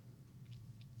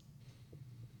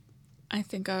 I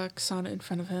think Oksana in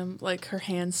front of him, like her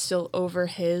hand's still over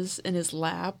his in his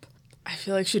lap. I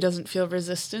feel like she doesn't feel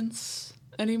resistance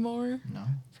anymore No?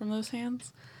 from those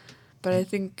hands. But I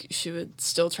think she would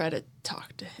still try to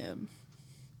talk to him.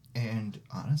 And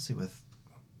honestly, with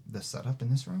the setup in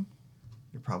this room,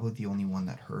 you're probably the only one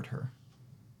that heard her.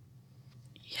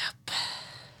 Yep.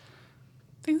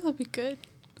 I think that'll be good.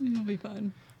 It'll be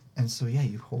fun. And so, yeah,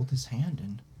 you hold his hand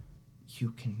and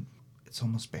you can, it's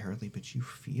almost barely, but you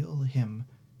feel him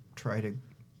try to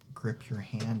grip your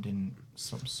hand in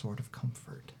some sort of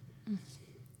comfort. Mm.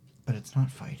 But it's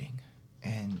not fighting.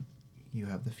 And you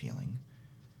have the feeling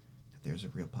that there's a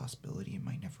real possibility you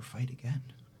might never fight again.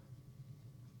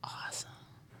 Awesome.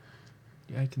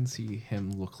 Yeah, I can see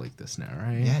him look like this now,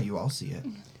 right? Yeah, you all see it.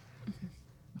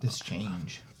 This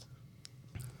change.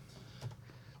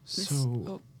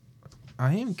 So,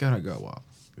 I am gonna go up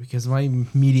because my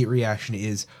immediate reaction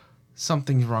is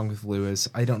something's wrong with Lewis.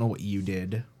 I don't know what you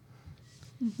did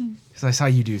because I saw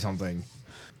you do something,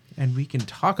 and we can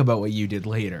talk about what you did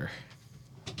later.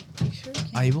 Sure can.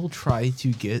 I will try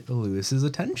to get Lewis's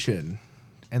attention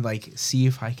and like see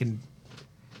if I can,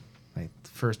 like,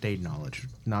 first aid knowledge,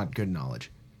 not good knowledge,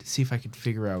 to see if I could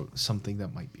figure out something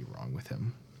that might be wrong with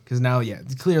him. Because now, yeah,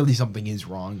 clearly something is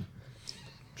wrong.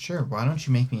 Sure, why don't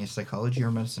you make me a psychology or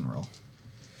medicine roll?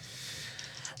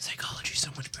 Psychology's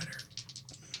so much better.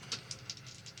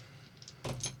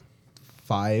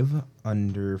 5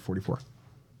 under 44.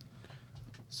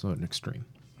 So an extreme.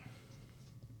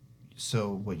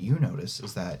 So what you notice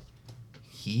is that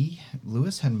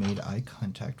Lewis had made eye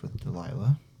contact with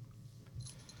Delilah,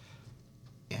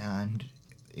 and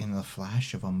in the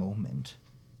flash of a moment,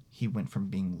 he went from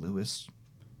being Lewis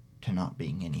to not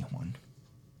being anyone.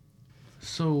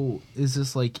 So is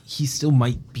this like he still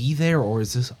might be there, or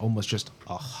is this almost just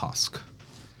a husk?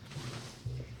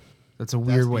 That's a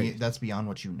weird way. That's beyond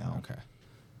what you know. Okay.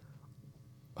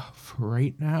 For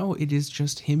right now, it is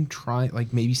just him trying,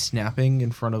 like maybe snapping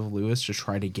in front of Lewis to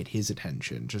try to get his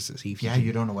attention, just to see if he Yeah, can,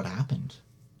 you don't know what happened.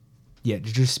 yeah,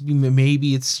 to just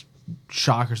maybe it's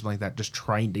shock or something like that, just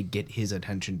trying to get his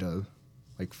attention to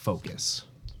like focus.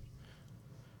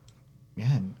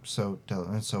 Yeah, and so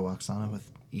Oksana,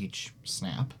 with each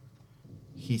snap,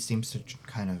 he seems to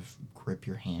kind of grip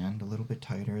your hand a little bit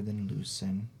tighter, then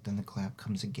loosen. Then the clap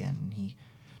comes again, and he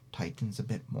tightens a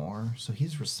bit more. So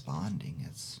he's responding.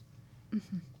 It's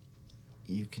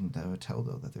you can tell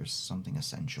though that there's something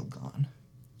essential gone.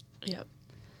 Yep.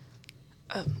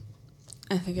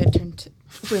 I think I turned to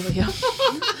William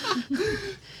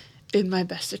in my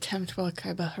best attempt while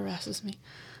Kaiba harasses me.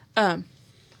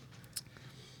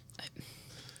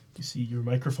 You see, your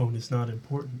microphone is not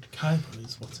important. Kyber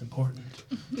is what's important.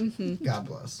 God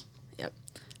bless. Yep.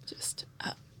 Just,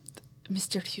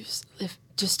 Mr. Hughes, if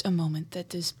just a moment,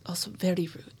 that is also very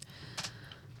rude.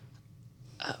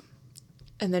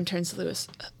 And then turns to Lewis.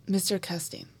 Mr.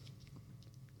 Castine.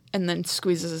 And then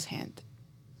squeezes his hand.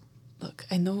 Look,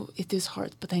 I know it is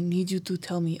hard, but I need you to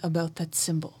tell me about that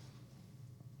symbol.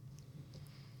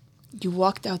 You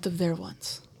walked out of there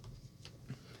once.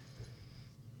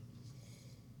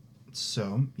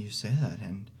 So, you say that,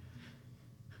 and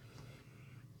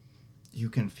you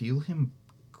can feel him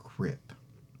grip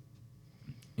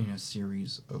in a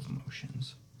series of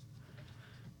motions.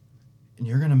 And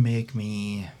you're gonna make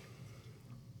me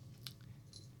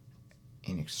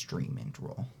an extreme int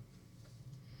roll.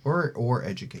 Or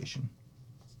education.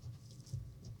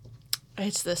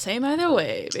 It's the same either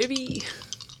way, baby.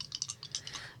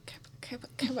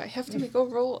 Okay, but I have to make a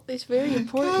roll. It's very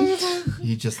important.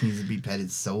 He just needs to be petted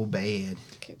so bad.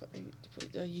 Okay, but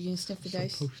are you gonna sniff the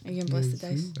dice? Are you gonna bless the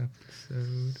dice?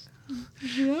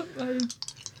 Yep.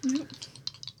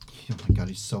 Oh my god,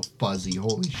 he's so fuzzy.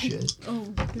 Holy shit. Oh,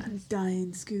 goodness.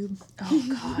 Dying, Scoob. Oh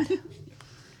god.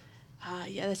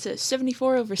 Yeah, that's a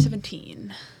 74 over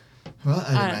 17. Well,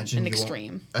 I'd imagine an you won't-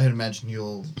 extreme. I'd imagine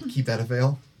you'll keep that a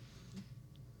veil.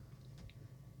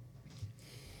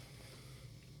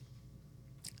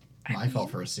 My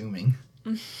fault for assuming.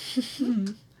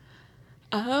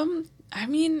 I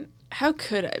mean, how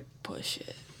could I push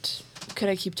it? Could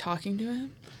I keep talking to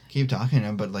him? Keep talking to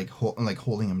him, but like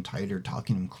holding him tighter,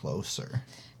 talking him closer.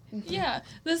 Yeah,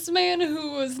 this man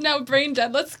who is now brain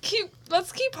dead. Let's keep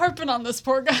harping on this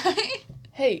poor guy.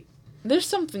 Hey, there's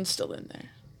something still in there.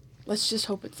 Let's just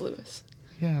hope it's Lewis.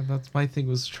 Yeah, that's my thing,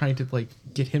 was trying to, like,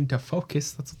 get him to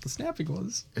focus. That's what the snapping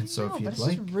was. And so No, if but you'd it's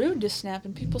like, just rude to snap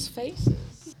in people's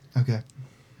faces. okay.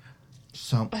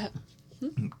 So,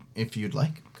 if you'd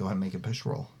like, go ahead and make a push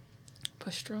roll.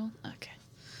 Push roll? Okay.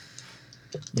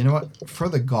 You know what? For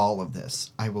the gall of this,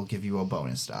 I will give you a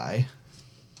bonus die.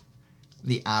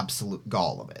 The absolute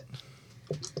gall of it.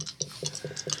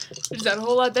 There's not a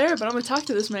whole lot there, but I'm gonna talk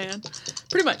to this man.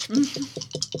 Pretty much.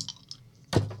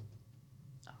 Oh,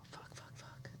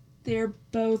 fuck. They're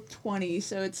both 20,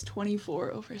 so it's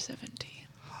 24 over 17.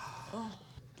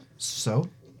 So,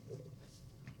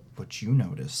 what you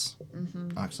notice,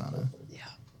 Oksana, Yeah.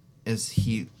 is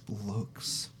he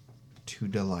looks to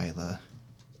Delilah,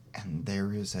 and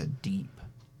there is a deep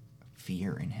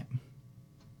fear in him.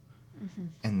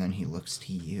 And then he looks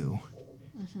to you,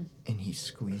 and he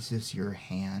squeezes your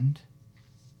hand,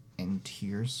 and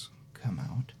tears come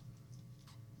out.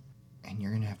 And you're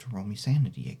going to have to roll me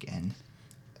sanity again,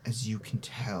 as you can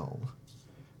tell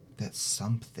that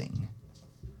something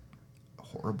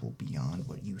horrible beyond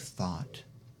what you thought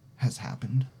has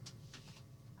happened.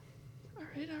 All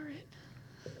right.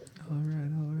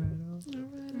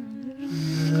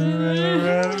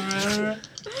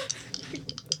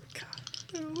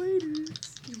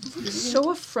 You're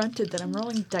so affronted that I'm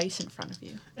rolling dice in front of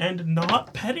you. And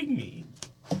not petting me.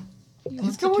 He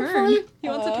wants a turn. He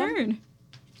wants a turn.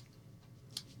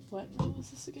 What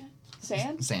was this again?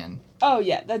 Sand? Sand. Oh,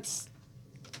 yeah, that's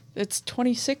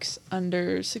 26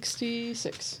 under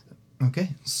 66. Okay,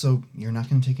 so you're not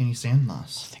going to take any sand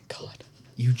loss. Thank God.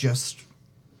 You just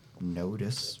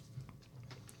notice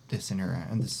this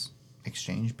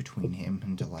exchange between him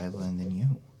and Delilah and then you.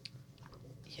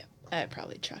 Yeah, I'd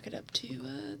probably chalk it up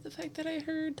to the fact that I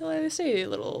heard Delilah say a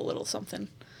little something.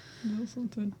 No,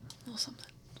 something. Little something.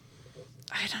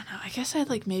 I don't know. I guess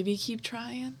I'd maybe keep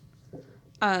trying.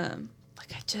 I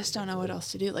just don't know what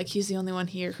else to do. He's the only one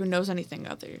here who knows anything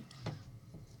other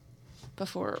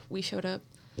before we showed up.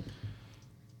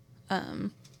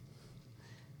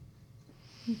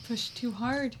 We pushed too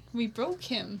hard. We broke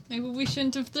him. Maybe we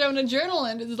shouldn't have thrown a journal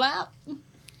in his lap.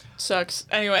 Sucks.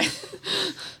 Anyway.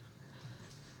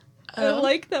 I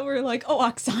like that we're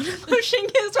Oksana pushing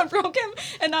his what broke him,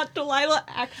 and not Delilah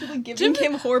actually giving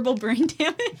him horrible brain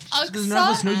damage. Because none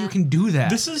of us know you can do that.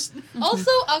 This is Also,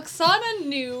 Oksana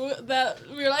knew that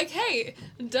we were like, hey,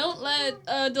 don't let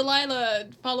Delilah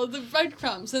follow the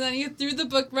breadcrumbs. And then you threw the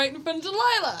book right in front of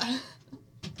Delilah.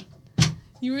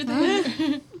 You were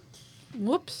there.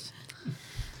 Whoops.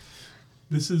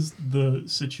 This is the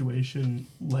situation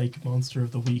like Monster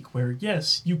of the Week where,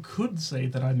 yes, you could say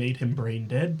that I made him brain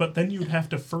dead, but then you'd have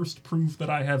to first prove that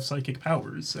I have psychic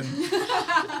powers. And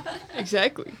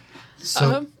Exactly.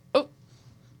 So, go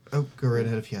right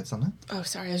ahead if you had something. Oh,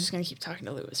 sorry. I was just going to keep talking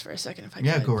to Lewis for a second if I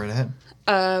Yeah, could. go right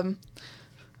ahead.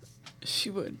 She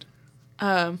would.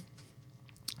 I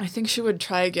think she would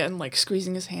try again,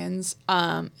 squeezing his hands,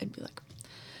 and be like,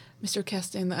 Mr.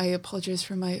 Castaigne, I apologize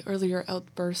for my earlier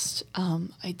outburst.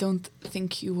 I don't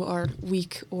think you are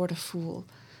weak or a fool.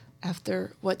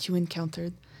 After what you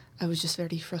encountered, I was just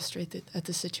very frustrated at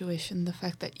the situation. The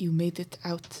fact that you made it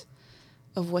out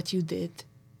of what you did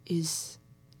is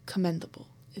commendable.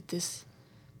 It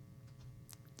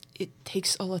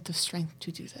takes a lot of strength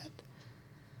to do that.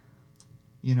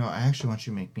 You know, I actually want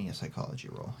you to make me a psychology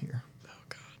roll here. Oh,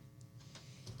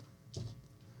 God.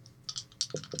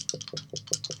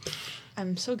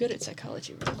 I'm so good at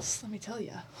psychology rolls, let me tell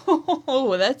you.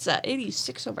 Oh, that's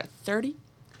 86 over 30.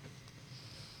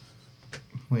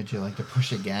 Would you like to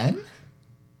push again?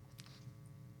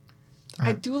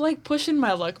 I do like pushing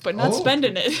my luck, but not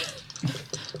spending it.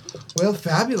 Well,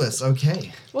 fabulous.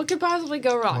 Okay. What could possibly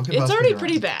go wrong? What could It's possibly already go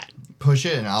pretty wrong? bad. Push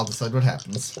it and I'll decide what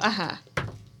happens. Uh-huh.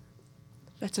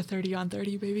 That's a 30 on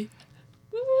 30, baby.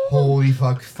 Holy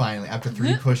fuck, finally. After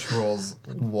 3 push rolls,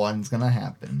 1's gonna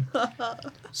happen.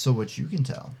 So what you can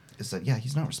tell is that, yeah,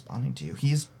 he's not responding to you.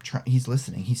 He's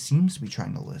listening. He seems to be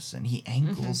trying to listen. He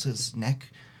angles his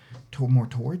neck more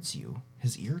towards you,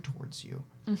 his ear towards you.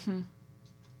 Mm-hmm.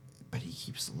 But he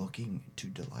keeps looking to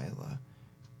Delilah.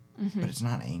 But it's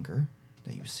not anger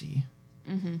that you see.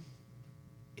 Mm-hmm.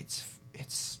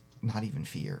 It's not even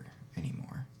fear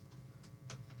anymore.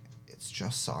 It's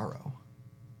just sorrow.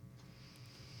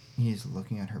 He's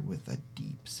looking at her with a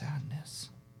deep sadness.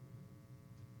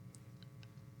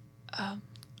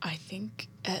 I think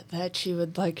at that she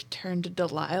would, like, turn to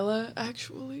Delilah,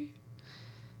 actually.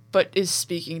 But is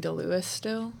speaking to Lewis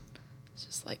still. It's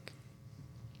just like,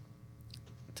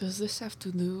 does this have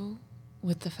to do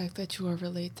with the fact that you are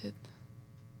related?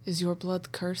 Is your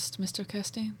blood cursed, Mr.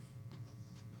 Castaigne?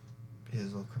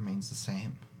 His look remains the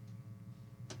same.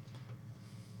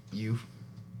 You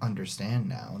understand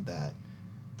now that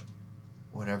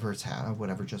whatever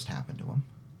just happened to him,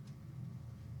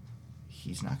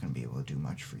 he's not going to be able to do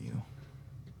much for you.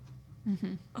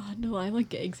 Delilah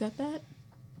gigs at that,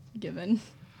 given.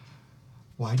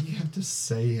 Why do you have to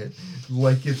say it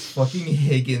like it's fucking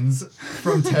Higgins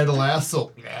from Ted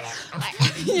Lasso?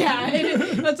 Yeah,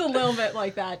 that's a little bit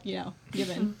like that,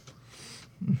 given.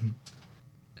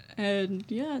 And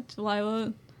yeah,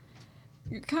 Delilah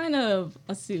kind of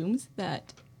assumes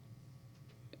that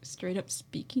straight up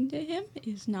speaking to him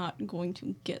is not going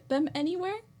to get them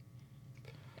anywhere.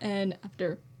 And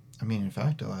after... I mean, in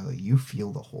fact, Delilah, you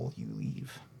feel the hole you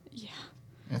leave. Yeah.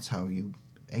 That's how you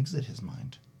exit his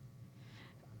mind.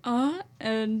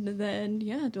 And then,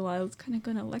 yeah, Delilah's kind of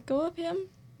gonna let go of him,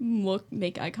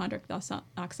 make eye contact with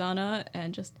Oksana,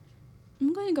 and just,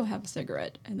 I'm going to go have a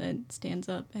cigarette, and then stands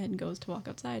up and goes to walk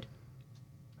outside.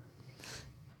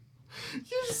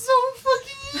 You're so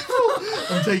fucking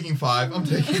evil! I'm taking 5.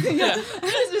 Yeah, I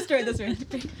just destroyed this room.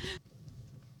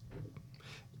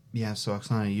 Yeah, so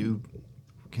Oksana, you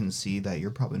can see that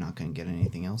you're probably not going to get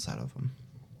anything else out of him.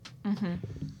 Mm-hmm.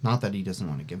 Not that he doesn't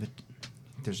want to give it.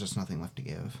 There's just nothing left to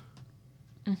give.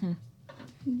 Mm-hmm.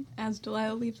 As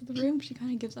Delilah leaves the room, she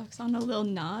kind of gives Oksana a little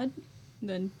nod,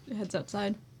 then heads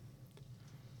outside.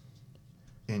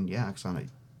 And yeah, Oksana,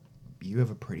 you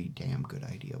have a pretty damn good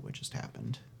idea what just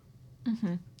happened.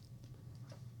 Mm-hmm.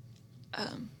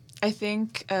 I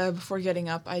think before getting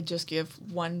up, I just give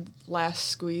one last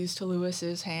squeeze to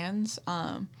Lewis's hands,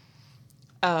 and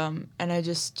I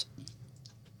just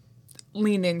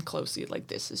lean in closely, like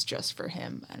this is just for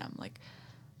him, and I'm like,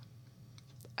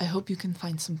 I hope you can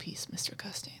find some peace, Mr.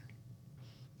 Castaigne.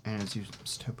 And as you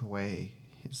step away,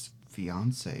 his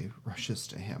fiancée rushes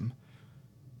to him,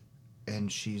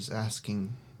 and she's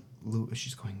asking,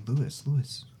 she's going, Lewis,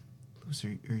 are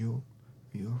you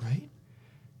all right?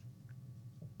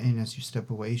 And as you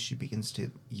step away, she begins to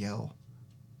yell,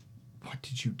 what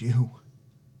did you do?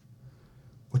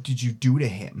 What did you do to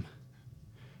him?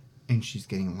 And she's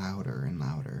getting louder and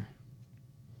louder.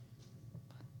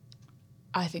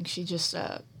 I think she just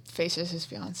faces his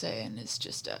fiancé and is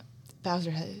just bows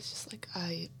her head. It's just like,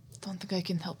 I don't think I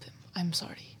can help him. I'm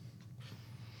sorry.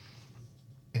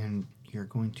 And you're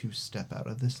going to step out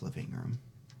of this living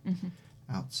room,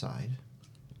 outside,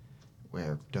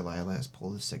 where Delilah has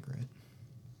pulled a cigarette.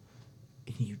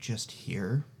 And you just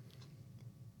hear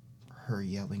her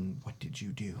yelling, what did you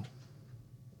do?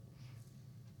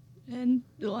 And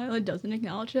Delilah doesn't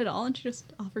acknowledge it at all, and she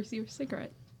just offers you a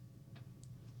cigarette.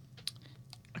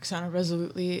 Oksana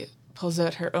resolutely pulls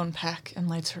out her own pack and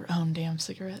lights her own damn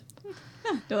cigarette.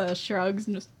 Delilah shrugs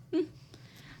and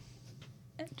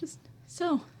just...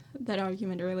 So, that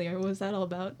argument earlier, what was that all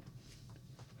about?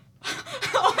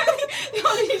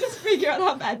 How did you just figure out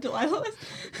how bad Delilah was?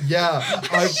 Yeah,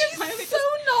 She's so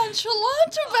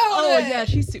nonchalant about it. Oh, yeah,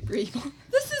 she's super evil.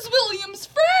 This is William's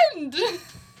friend.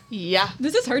 Yeah.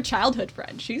 This is her childhood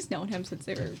friend. She's known him since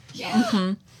they were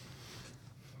young.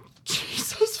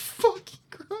 Jesus fucking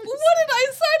Christ. What did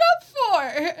I sign up for?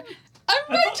 I'm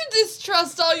right to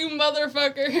distrust all you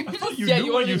motherfuckers. I thought you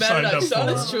knew what you signed up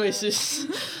for. choices.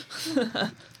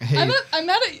 Hey, I'm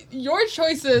mad at your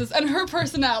choices and her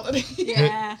personality.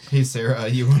 Yeah. hey, Sarah,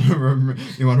 you want to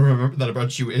remember that I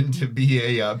brought you in to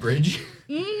be a bridge?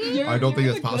 I don't think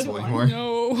you're it's the good possible one. anymore.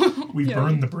 No. We Yeah.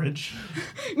 burned the bridge.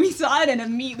 We saw it and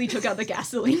immediately took out the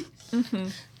gasoline.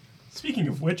 Speaking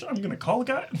of which, I'm gonna call a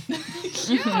guy.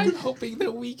 I'm hoping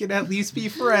that we can at least be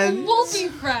friends. We'll be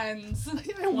friends.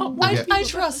 I want more. I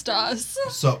trust us.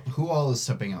 So, who all is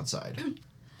stepping outside?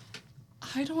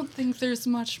 I don't think there's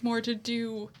much more to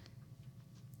do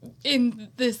in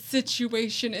this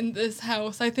situation in this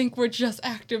house. I think we're just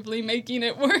actively making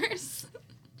it worse.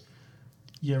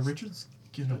 Yeah, Richard's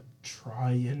gonna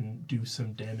try and do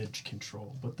some damage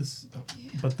control, but this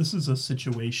is a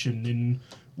situation in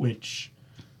which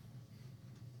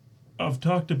I've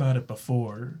talked about it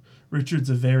before. Richard's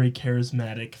a very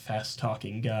charismatic,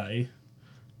 fast-talking guy.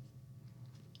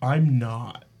 I'm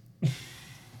not.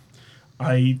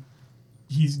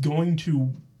 He's going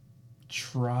to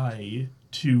try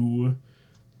to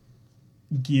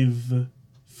give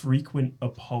frequent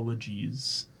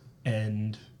apologies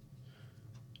and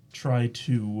try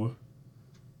to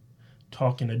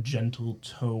talk in a gentle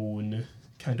tone,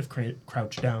 kind of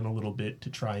crouch down a little bit to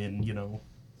try and,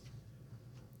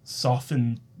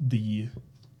 soften the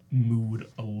mood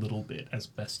a little bit as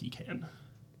best he can.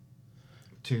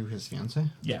 To his fiance?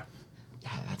 Yeah.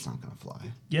 Yeah, that's not gonna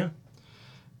fly. Yeah.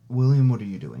 William, what are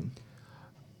you doing?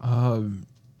 Unless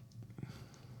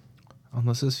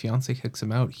his fiance kicks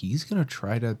him out, he's gonna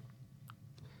try to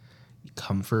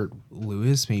comfort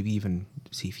Lewis. Maybe even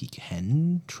see if he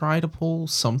can try to pull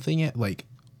something at like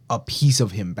a piece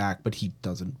of him back. But he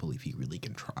doesn't believe he really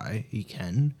can try. He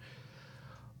can,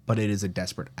 but it is a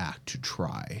desperate act to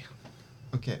try.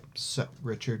 Okay, so,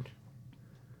 Richard,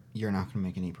 you're not gonna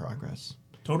make any progress.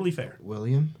 Totally fair.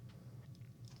 William,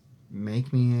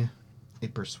 make me a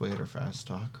persuade or fast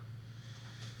talk.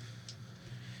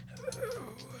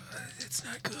 It's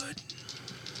not good.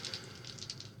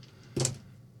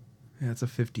 Yeah, it's a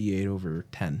 58 over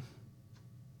 10.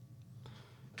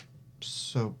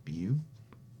 So you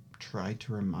try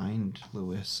to remind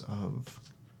Lewis of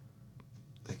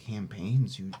the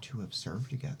campaigns you two have served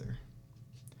together,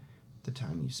 the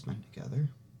time you spent together,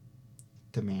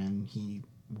 the man he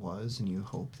was and you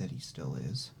hope that he still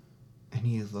is. And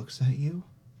he looks at you.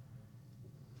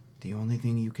 The only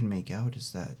thing you can make out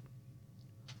is that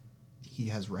he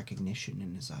has recognition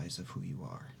in his eyes of who you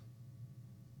are.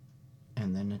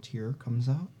 And then a tear comes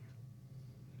out,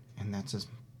 and that's as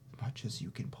much as you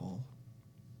can pull.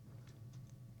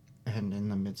 And in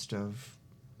the midst of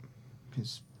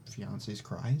his fiance's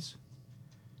cries,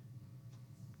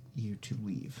 you two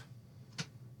leave.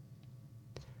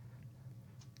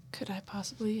 Could I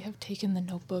possibly have taken the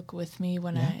notebook with me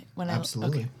when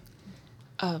absolutely.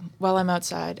 while I'm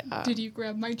outside? Did you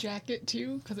grab my jacket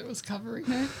too? Because it was covering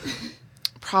it.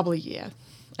 Probably, yeah.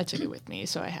 I took it with me,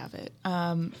 so I have it.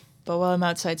 But while I'm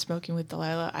outside smoking with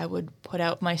Delilah, I would put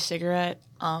out my cigarette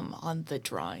on the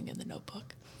drawing in the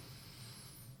notebook.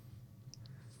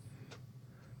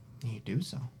 You do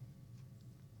so.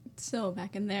 So,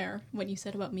 back in there, what you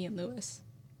said about me and Lewis.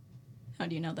 How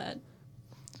do you know that?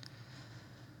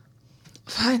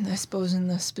 Fine, I suppose in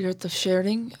the spirit of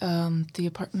sharing, the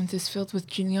apartment is filled with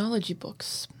genealogy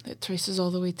books. It traces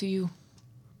all the way to you.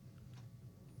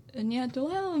 And yeah,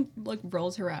 Delilah,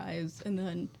 rolls her eyes, and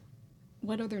then,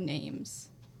 what other names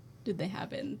did they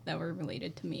have in that were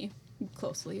related to me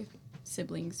closely?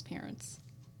 Siblings, parents?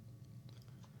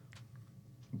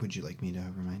 Would you like me to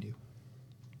remind you?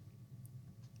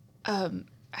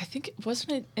 I think,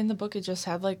 wasn't it in the book it just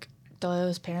had,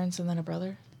 Delilah's parents and then a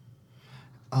brother?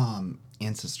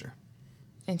 And sister.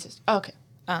 And sister. Oh, okay.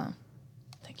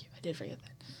 Thank you. I did forget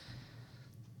that.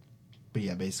 But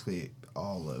yeah, basically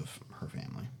all of her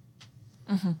family.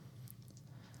 Mm-hmm.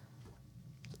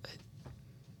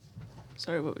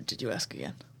 Sorry, what did you ask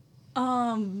again?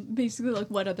 Basically,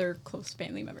 what other close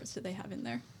family members did they have in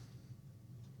there?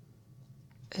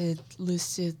 It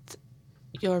listed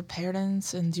your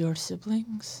parents and your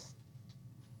siblings.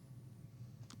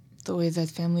 The way that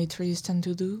family trees tend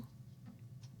to do.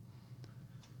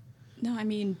 No, I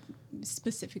mean,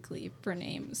 specifically for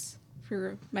names.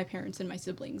 For my parents and my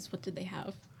siblings, what did they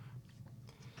have?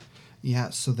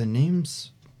 Yeah, so the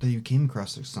names that you came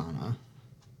across, Oksana,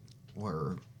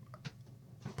 were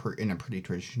in a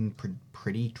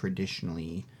pretty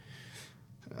traditionally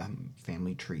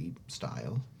family tree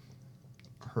style.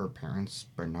 Her parents,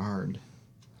 Bernard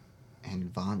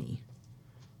and Vani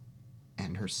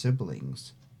and her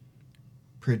siblings,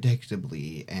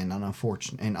 predictably and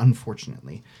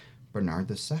unfortunately, Bernard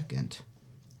II.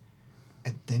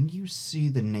 And then you see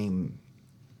the name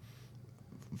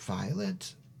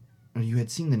Violet, or you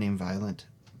had seen the name Violet,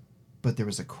 but there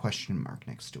was a question mark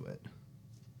next to it.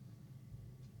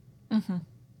 Mm-hmm.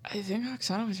 I think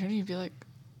Oksana was ready to be like,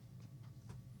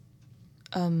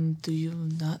 do you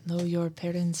not know your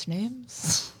parents'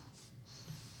 names?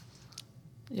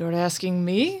 You're asking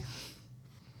me?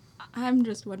 I'm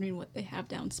just wondering what they have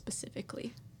down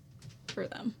specifically for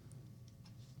them.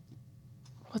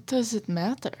 What does it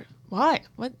matter? Why?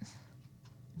 What?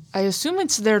 I assume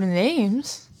it's their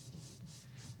names.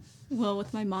 Well,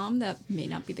 with my mom, that may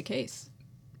not be the case.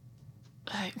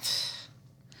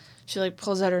 She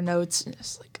pulls out her notes and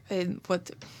is like,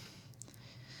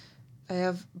 I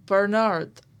have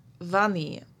Bernard,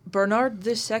 Vani, Bernard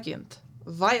II,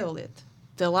 Violet,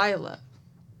 Delilah.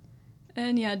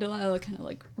 And yeah, Delilah kind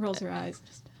of rolls her eyes.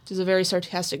 She's a very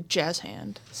sarcastic jazz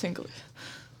hand, singly.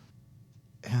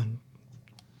 And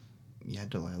yeah,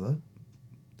 Delilah,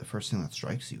 the first thing that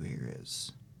strikes you here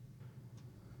is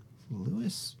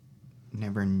Lewis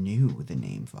never knew the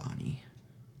name Vani.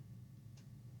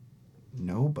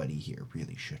 Nobody here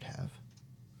really should have.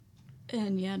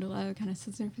 And yeah, Delilah kind of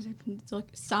sits there for a second,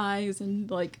 sighs, and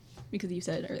because you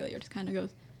said it earlier, just kind of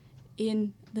goes,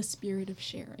 in the spirit of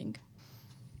sharing.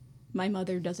 My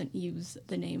mother doesn't use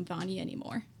the name Vani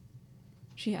anymore.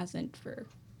 She hasn't for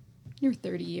near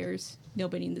 30 years.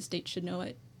 Nobody in the state should know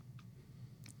it.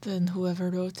 Then whoever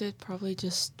wrote it probably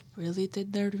just really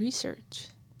did their research.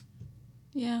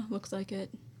 Yeah, looks like it.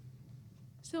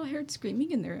 Still, I heard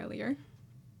screaming in there earlier.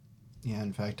 Yeah,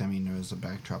 in fact, there was a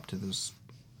backdrop to this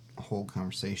whole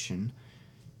conversation.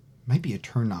 Might be a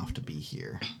turnoff to be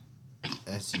here,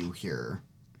 as you hear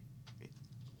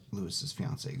Lewis's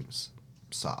fiance's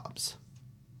sobs.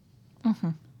 Mm-hmm.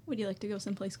 Would you like to go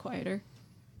someplace quieter?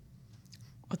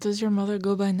 What does your mother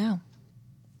go by now?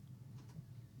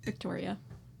 Victoria.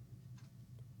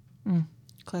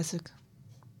 Classic.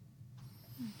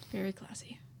 Very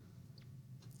classy.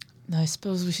 I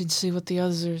suppose we should see what the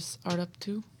others are up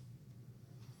to.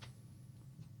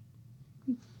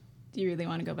 Do you really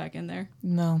want to go back in there?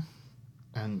 No.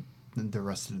 And the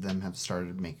rest of them have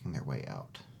started making their way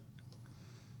out.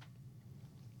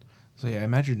 So yeah, I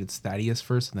imagine it's Thaddeus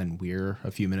first, and then we're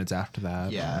a few minutes after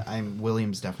that. Yeah,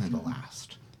 William's definitely the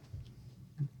last.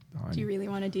 Do you really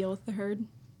want to deal with the herd?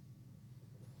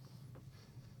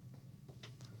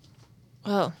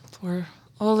 Well, we're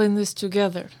all in this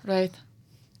together, right?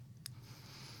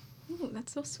 Ooh,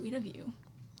 that's so sweet of you.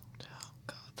 Oh,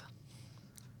 God.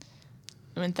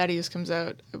 When Thaddeus comes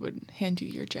out, I would hand you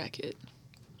your jacket.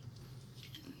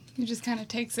 He just kind of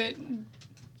takes it,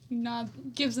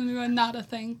 gives him a nod of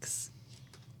thanks.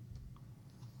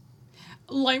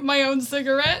 Light my own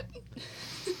cigarette.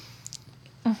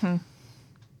 Mm-hmm.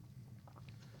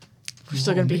 We're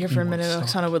still going to be here for a minute.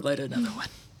 Oksana would light another one.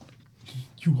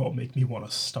 You all make me want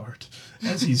to start.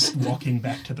 As he's walking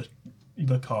back to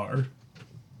the car.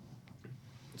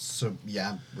 So,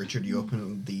 yeah, Richard, you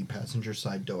open the passenger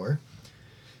side door.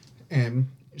 And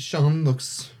Sean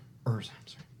looks... I'm sorry.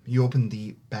 You open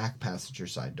the back passenger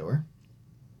side door.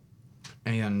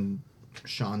 And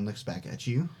Sean looks back at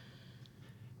you.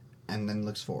 And then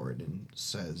looks forward and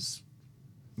says,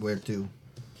 "Where to?"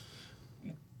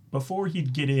 Before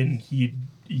he'd get in, he'd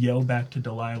yell back to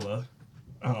Delilah,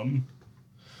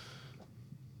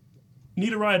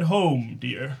 "Need a ride home,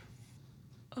 dear."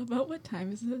 About what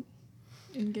time is it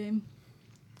in game?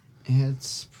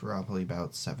 It's probably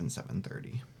about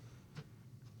 7:30.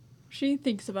 She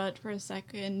thinks about it for a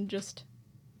second, just,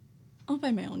 I'll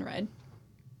find my own ride.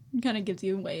 Kind of gives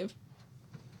you a wave.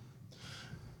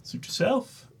 Suit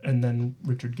yourself. And then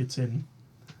Richard gets in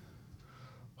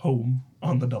home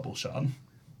on the double shot.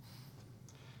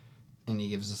 And he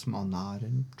gives a small nod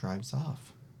and drives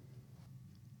off.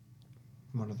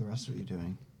 What are the rest of you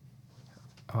doing?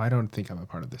 Oh, I don't think I'm a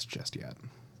part of this just yet.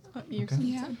 You're Okay.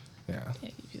 Yeah. Yeah. Yeah,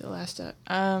 you'd be the last up.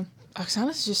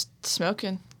 Oksana's just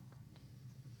smoking.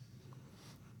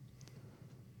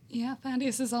 Yeah,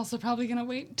 Thaddeus is also probably going to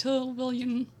wait till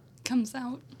William comes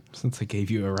out. Since I gave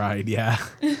you a ride, yeah.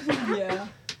 Yeah.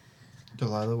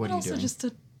 Delilah, what But are you also doing? just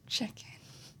to check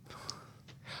in.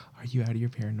 Are you out of your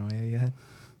paranoia yet?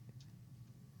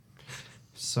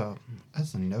 So,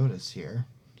 as a notice here,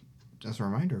 as a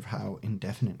reminder of how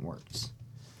indefinite works,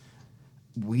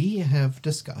 we have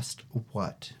discussed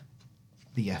what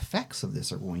the effects of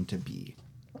this are going to be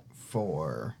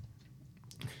for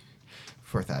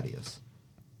Thaddeus.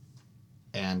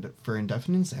 And for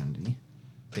indefinite insanity,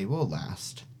 they will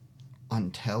last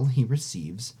until he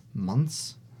receives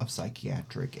months of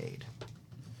psychiatric aid.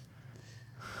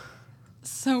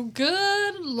 So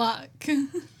good luck.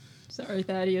 Sorry,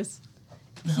 Thaddeus.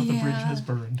 Now the bridge has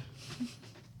burned.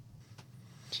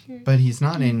 But he's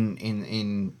not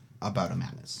in about a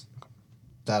madness.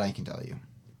 That I can tell you.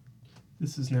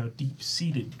 This is now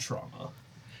deep-seated trauma.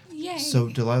 Yay. So,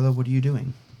 Delilah, what are you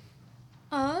doing?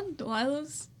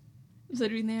 Delilah's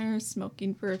sitting there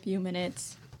smoking for a few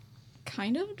minutes,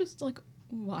 kind of just like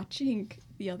watching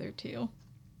the other two.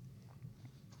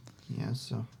 Yeah,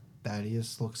 so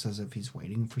Thaddeus looks as if he's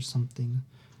waiting for something.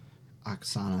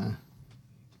 Oksana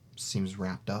seems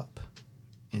wrapped up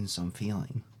in some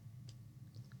feeling.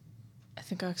 I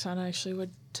think Oksana actually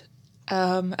would,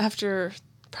 after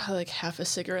probably like half a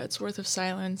cigarette's worth of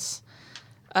silence,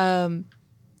 kind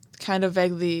of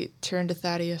vaguely turn to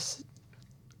Thaddeus.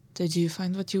 Did you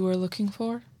find what you were looking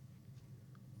for?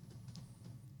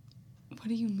 What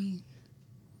do you mean?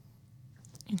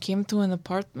 You came to an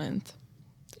apartment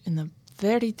in a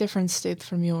very different state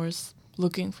from yours,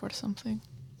 looking for something.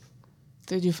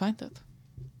 Did you find it?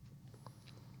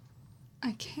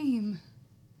 I came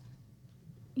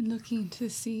looking to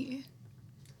see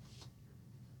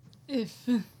if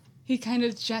he kind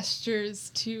of gestures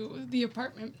to the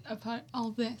apartment about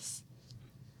all this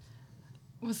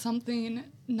was something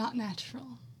not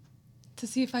natural, to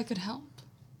see if I could help.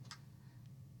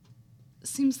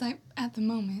 Seems like at the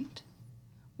moment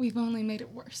we've only made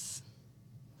it worse.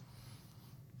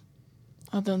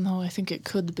 I don't know. I think it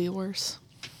could be worse.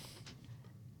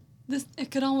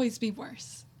 It could always be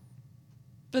worse.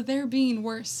 But their being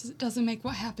worse doesn't make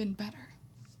what happened better.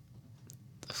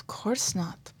 Of course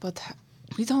not. But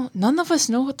none of us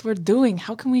know what we're doing.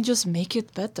 How can we just make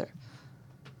it better?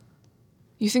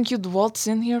 You think you'd waltz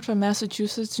in here from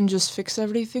Massachusetts and just fix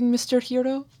everything, Mr.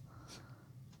 Hero?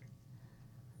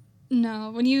 No,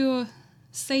 when you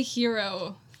say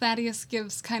hero, Thaddeus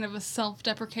gives kind of a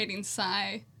self-deprecating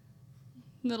sigh.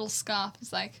 Little scoff.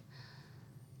 Is like,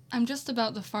 I'm just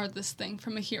about the farthest thing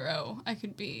from a hero I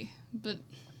could be, but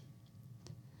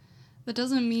that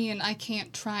doesn't mean I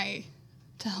can't try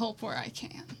to help where I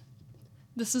can.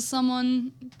 This is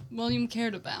someone William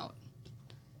cared about.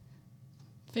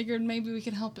 Figured maybe we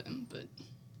could help him, but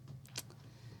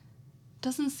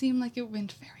doesn't seem like it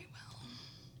went very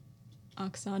well.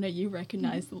 Oksana, you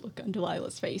recognize the look on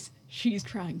Delilah's face. She's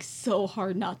trying so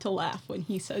hard not to laugh when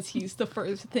he says he's the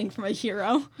furthest thing from a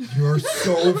hero. You're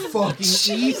so fucking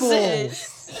evil.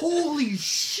 Jesus. Holy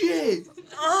shit.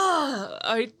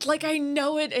 I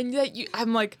know it, and yet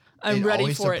I'm It ready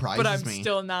always for it, but I'm surprises me.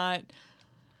 still not.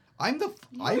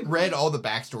 I read all the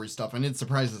backstory stuff, and it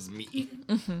surprises me.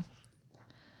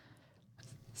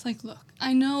 It's like, look,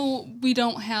 I know we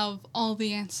don't have all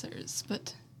the answers,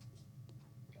 but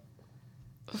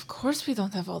Of course we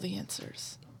don't have all the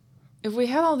answers. If we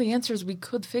had all the answers, we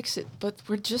could fix it, but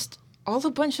we're just all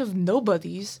a bunch of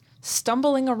nobodies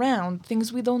stumbling around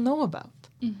things we don't know about.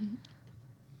 Mm-hmm.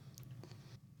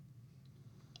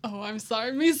 Oh, I'm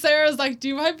sorry. Me, Sarah's like,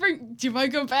 do I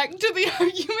go back to the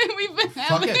argument we've been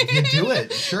Fuck having? it, you do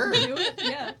it, sure. Do it?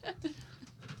 Yeah.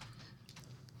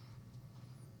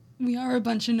 We are a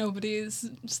bunch of nobodies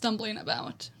stumbling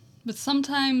about. But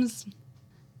sometimes,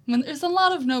 when there's a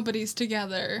lot of nobodies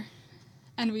together,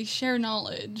 and we share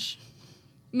knowledge,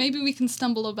 maybe we can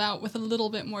stumble about with a little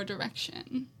bit more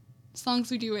direction. As long as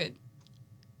we do it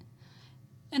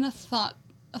in a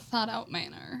thought-out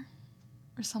manner,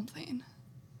 or something.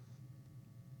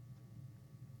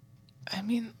 I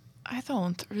mean, I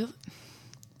don't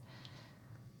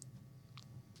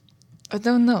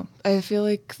know. I feel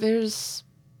like there's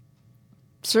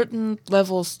certain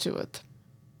levels to it.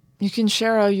 You can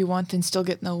share all you want and still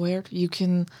get nowhere. You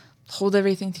can hold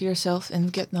everything to yourself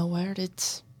and get nowhere.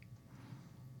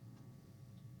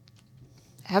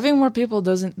 Having more people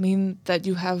doesn't mean that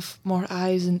you have more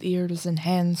eyes and ears and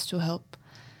hands to help.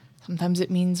 Sometimes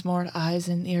it means more eyes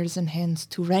and ears and hands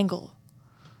to wrangle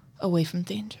away from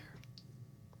danger.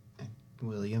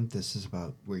 William, this is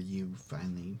about where you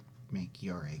finally make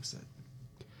your exit.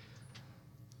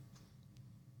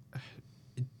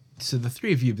 So the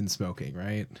three of you have been smoking,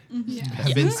 right? Yeah.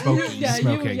 Have been smoking.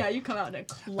 You come out in a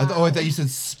cloud. I thought you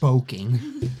said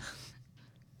spoking.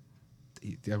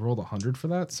 I rolled 100 for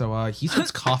that, so he starts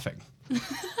coughing.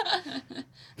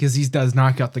 Because he does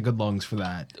not got the good lungs for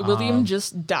that. William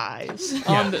just dies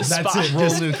on the spot. That's it.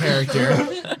 Roll new character.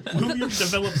 William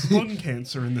develops lung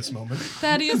cancer in this moment.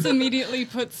 Thaddeus immediately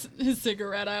puts his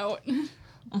cigarette out.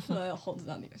 Holds it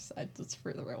on the other side, so it's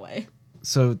further away.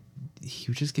 So he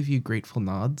would just give you grateful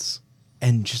nods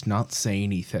and just not say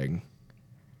anything.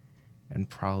 And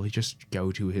probably just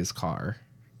go to his car.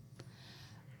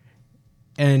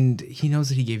 And he knows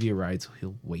that he gave you a ride, so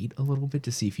he'll wait a little bit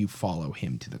to see if you follow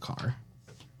him to the car.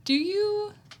 Do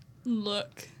you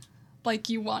look like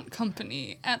you want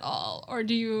company at all? Or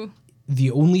do you...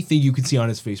 The only thing you can see on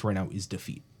his face right now is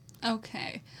defeat.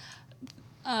 Okay.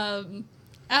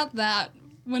 At that,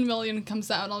 when William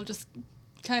comes out, I'll just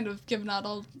kind of give a nod.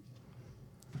 I'll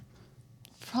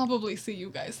probably see you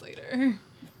guys later.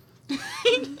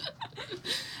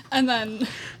 And then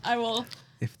I will...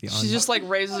 She just like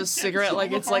raises a cigarette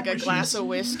like it's like a glass of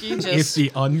whiskey. If Just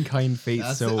the unkind fate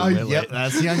will Yep, it.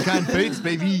 that's the unkind fates,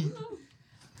 baby.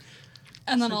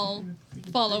 And then I'll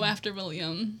follow after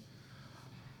William.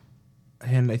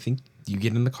 And I think you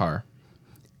get in the car.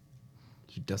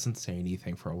 He doesn't say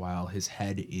anything for a while. His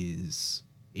head is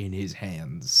in his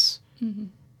hands. Mm-hmm.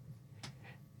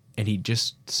 And he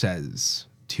just says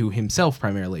to himself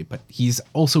primarily, but he's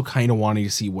also kind of wanting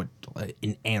to see what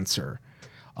an answer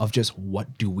of just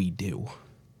what do we do.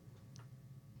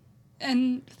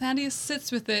 And Thaddeus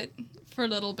sits with it for a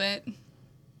little bit,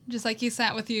 just like he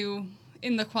sat with you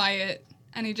in the quiet,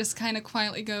 and he just kind of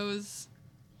quietly goes,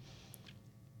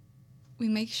 we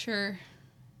make sure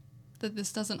that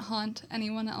this doesn't haunt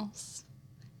anyone else.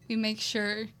 We make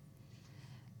sure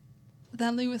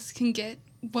that Lewis can get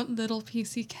what little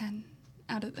piece he can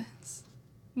out of this.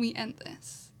 We end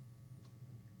this.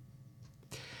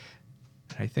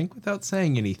 I think without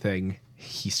saying anything,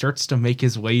 he starts to make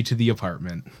his way to the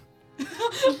apartment.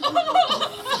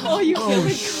 Oh, you killed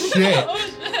me. Shit.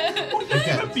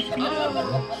 Beat me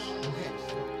up.